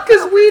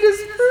 Because weed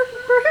is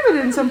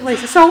prohibited in some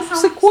places. So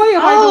Sequoia,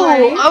 by the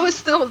way, I was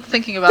still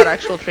thinking about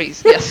actual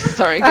trees. Yes,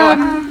 sorry. Go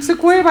on.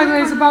 Sequoia, by the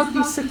way, is about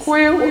the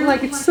Sequoia,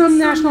 like it's some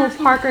national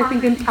park, I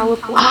think, in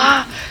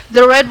California.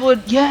 The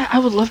redwood. Yeah, I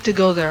would love to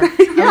go there. I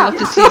would love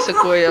to see a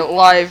sequoia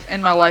live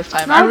in my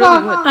lifetime. I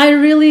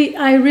really would.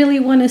 I really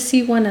want to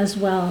see one as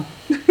well.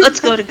 Let's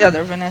go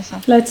together,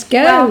 Vanessa. Let's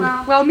go.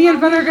 Well, me and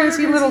Ben are going to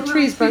see little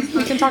trees, but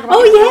we can talk about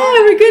Oh it.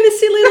 yeah, we're going to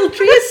see little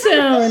trees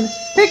soon.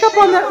 Pick up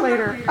on that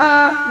later.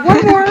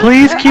 One more.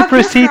 Please keep at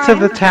this receipts of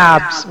the time.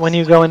 tabs when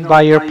you go and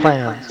buy your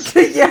plans.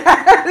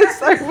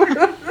 Yes, I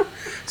will.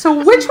 So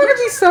which one of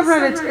these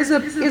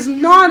subreddits is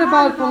not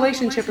about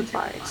relationship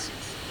advice?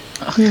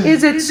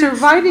 Is it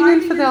surviving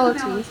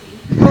infidelity,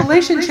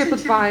 relationship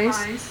advice,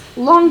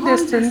 long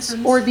distance,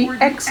 or the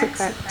X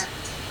effect?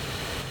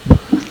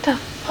 What the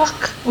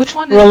fuck? Which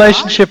one is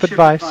Relationship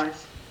advice. Oh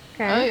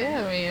Okay.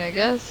 yeah, I mean, I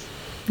guess.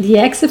 The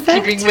X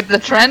effect? Keeping with the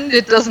trend,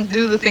 it doesn't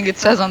do the thing it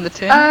says on the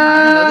tin.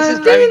 I don't know, this is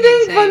Ding driving me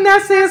ding, insane.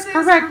 Vanessa is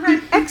correct.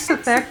 The X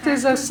effect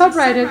is a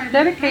subreddit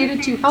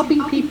dedicated to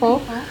helping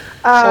people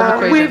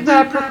Solve with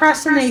equations.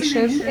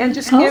 procrastination and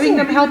just giving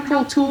them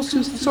helpful tools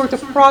to sort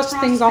of cross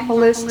things off a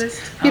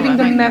list, giving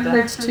them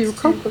methods to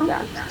cope with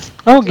that.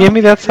 Oh, give me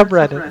that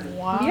subreddit.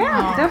 Wow.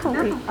 Yeah,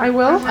 definitely. I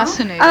will.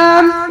 Fascinating.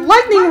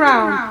 Lightning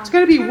round. It's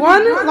going to be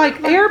one, like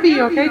A or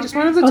B, okay? Just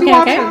one of the two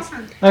Okay.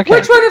 options. Okay.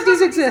 Which one of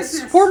these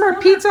exists? Former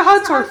Pizza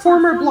Huts or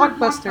former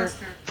Blockbuster?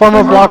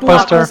 Former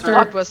Blockbuster.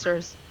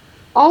 Blockbusters.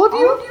 All of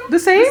you? The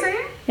same?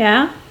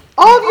 Yeah.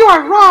 All of you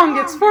are wrong.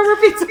 It's former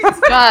Pizza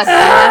Hut. God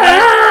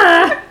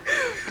damn it.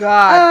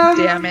 God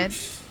damn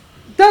it.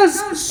 Does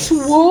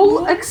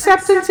swole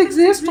acceptance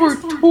exist or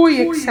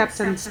toy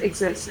acceptance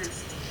exist?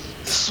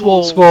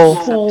 Swole. Swole.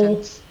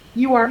 Swole.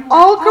 You are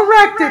all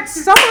correct.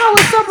 It's somehow a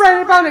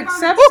subreddit about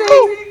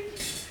accepting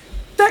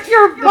that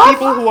you're buff.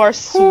 People who are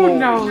swole. Who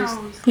knows?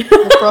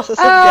 The process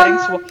of getting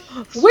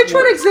swole. Which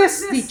one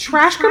exists? The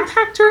trash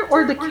compactor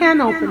or the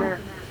can opener?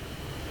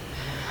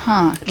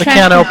 Huh. The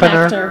can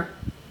opener. compactor.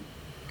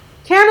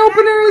 Can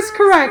opener is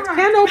correct.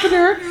 Can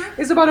opener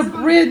is about a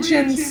bridge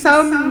in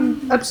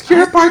some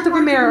obscure part of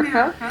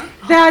America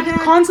that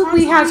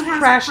constantly has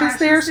crashes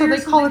there, so they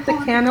call it the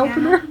can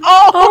opener.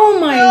 Oh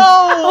my.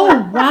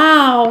 Oh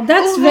wow.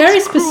 That's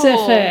very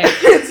specific.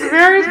 It's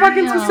very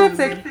fucking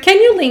specific.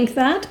 Can you link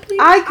that, please?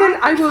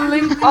 I will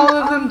link all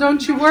of them,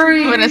 don't you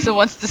worry. Vanessa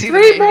wants to see the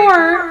Three video.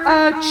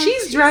 more.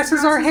 Cheese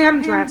dresses or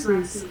ham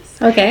dresses?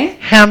 Okay.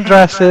 Ham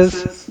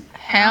dresses.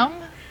 Ham?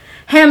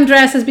 Ham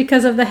dresses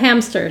because of the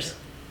hamsters.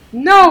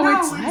 No,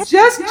 it's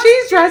just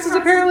cheese dresses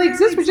apparently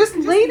exist, but just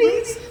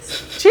ladies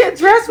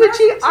dress with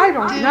cheese. I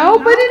don't know,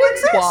 but it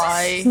exists.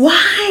 Why?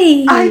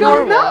 Why? I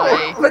don't Why?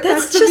 know, but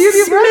That's that's the just beauty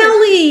of Reddit.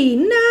 smelly.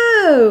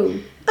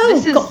 No. Oh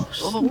This is.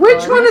 gosh. Oh, Which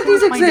God, one of these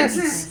where's my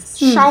exists?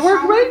 Shower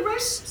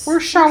grapes or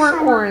shower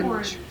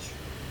orange?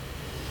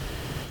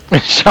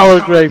 Shower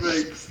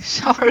grapes. Disney?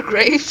 Shower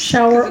grapes?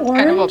 Shower 'Cause it's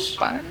kind of a orange?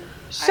 fun.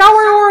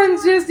 Shower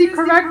orange is the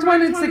correct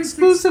one. It's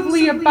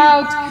exclusively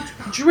about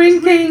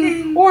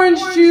drinking orange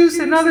juice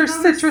and other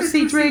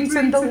citrusy drinks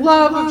and the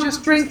love of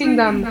just drinking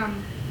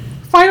them.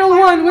 Final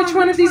one, which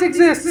one of these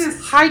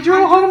exists?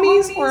 Hydro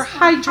homies or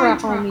Hydra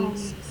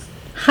homies?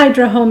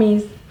 Hydra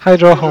homies.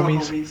 Hydro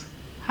homies.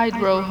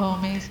 Hydro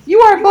homies. You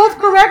are both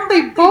correct.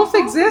 They both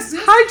exist.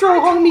 Hydro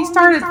homie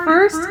started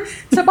first.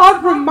 It's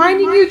about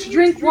reminding you to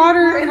drink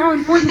water and how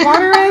important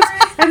water is.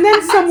 And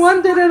then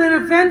someone did an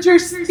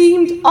Avengers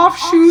themed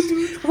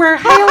offshoot where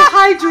Hail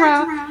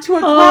Hydra to a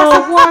glass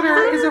of water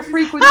is a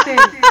frequent thing.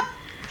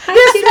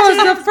 This was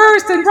the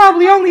first and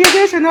probably only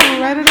edition of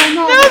Reddit. I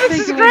know. No, this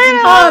is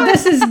great. Oh,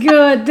 this is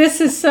good.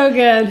 This is so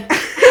good.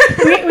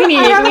 We need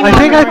it. I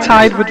think I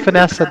tied with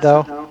Vanessa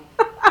though.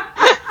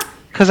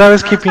 Because I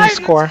was keeping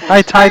score.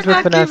 I tied with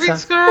I'm not keeping Vanessa.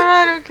 score,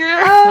 I don't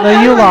care.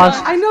 No, you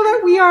lost. I know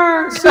that we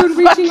are soon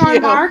reaching our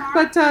you. mark,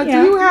 but Yeah.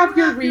 do you have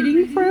your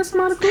reading for us,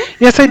 Monica?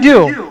 Yes, I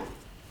do.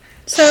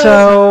 So,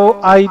 So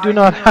I do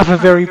not have a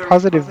very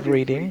positive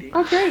reading.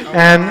 Okay.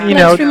 And, you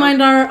let's know,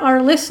 remind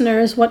our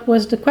listeners what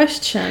was the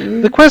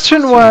question. the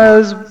question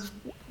was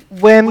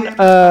when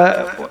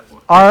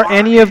are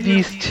any of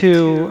these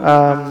two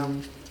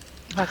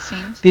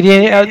Vaccines?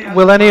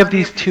 will any of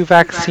these two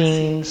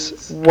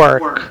vaccines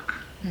work?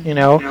 You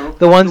know,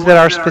 the ones that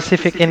are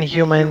specific in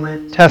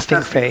human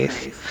testing phase.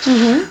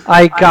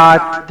 I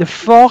got the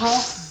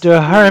Force,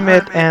 the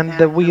Hermit, and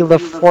the Wheel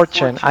of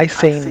Fortune. I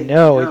say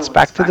no, it's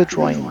back to the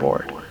drawing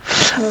board.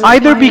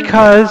 Either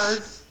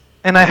because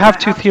and I have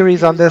two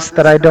theories on this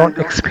that I don't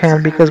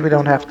expand because we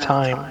don't have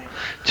time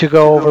to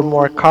go over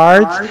more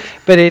cards,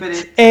 but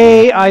it's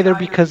either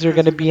because they're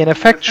going to be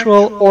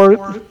ineffectual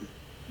or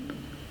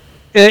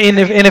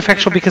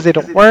ineffectual because they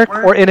don't work,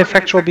 or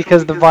ineffectual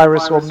because the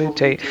virus will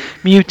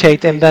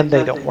mutate and then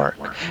they don't work.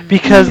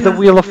 Because the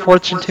Wheel of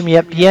Fortune to me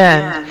at the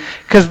end,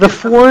 because the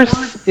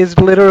Force is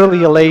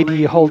literally a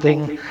lady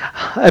holding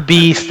a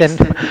beast and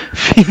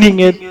feeding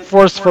it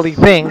forcefully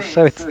things,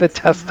 so it's the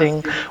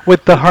testing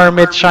with the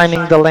Hermit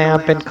shining the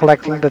lamp and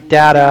collecting the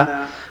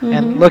data,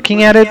 and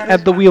looking at it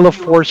at the Wheel of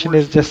Fortune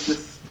is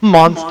just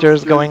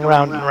monsters going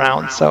round and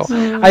round. So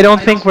I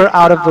don't think we're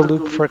out of the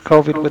loop for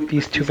COVID with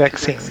these two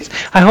vaccines.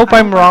 I hope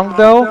I'm wrong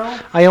though.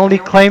 I only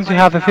claim to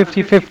have a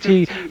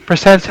 50-50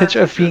 percentage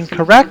of being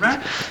correct.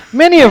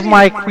 Many of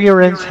my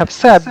querents have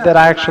said that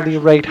I actually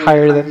rate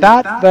higher than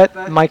that,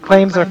 but my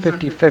claims are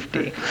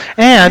 50-50.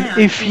 And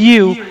if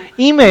you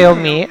email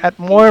me at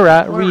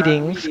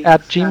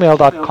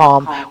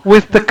moirareadings@gmail.com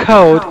with the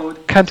code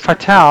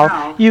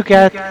CANTFATAL, you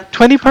get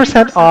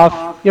 20%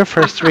 off your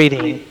first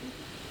reading.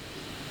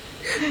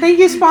 Thank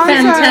you, sponsors.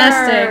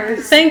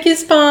 Fantastic. Thank you,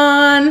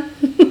 Spawn.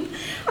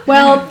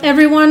 Well,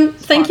 everyone,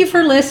 thank you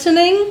for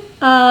listening.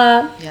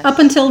 Up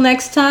until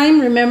next time,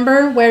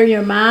 remember, wear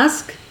your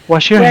mask.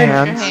 Wash your Your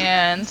hands.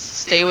 hands.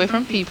 Stay away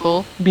from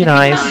people. Be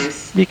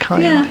nice. Be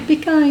kind. Yeah, be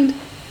kind.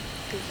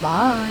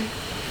 Bye.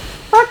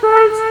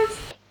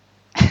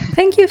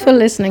 Thank you for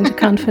listening to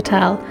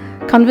Confatal,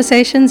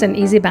 Conversations and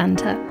Easy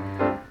Banter.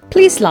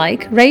 Please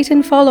like, rate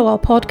and follow our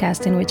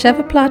podcast in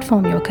whichever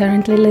platform you're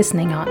currently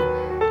listening on.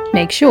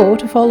 Make sure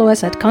to follow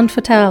us at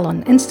Confatal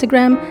on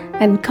Instagram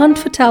and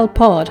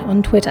ConfatalPod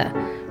on Twitter,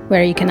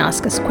 where you can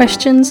ask us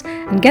questions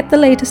and get the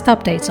latest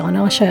updates on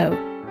our show.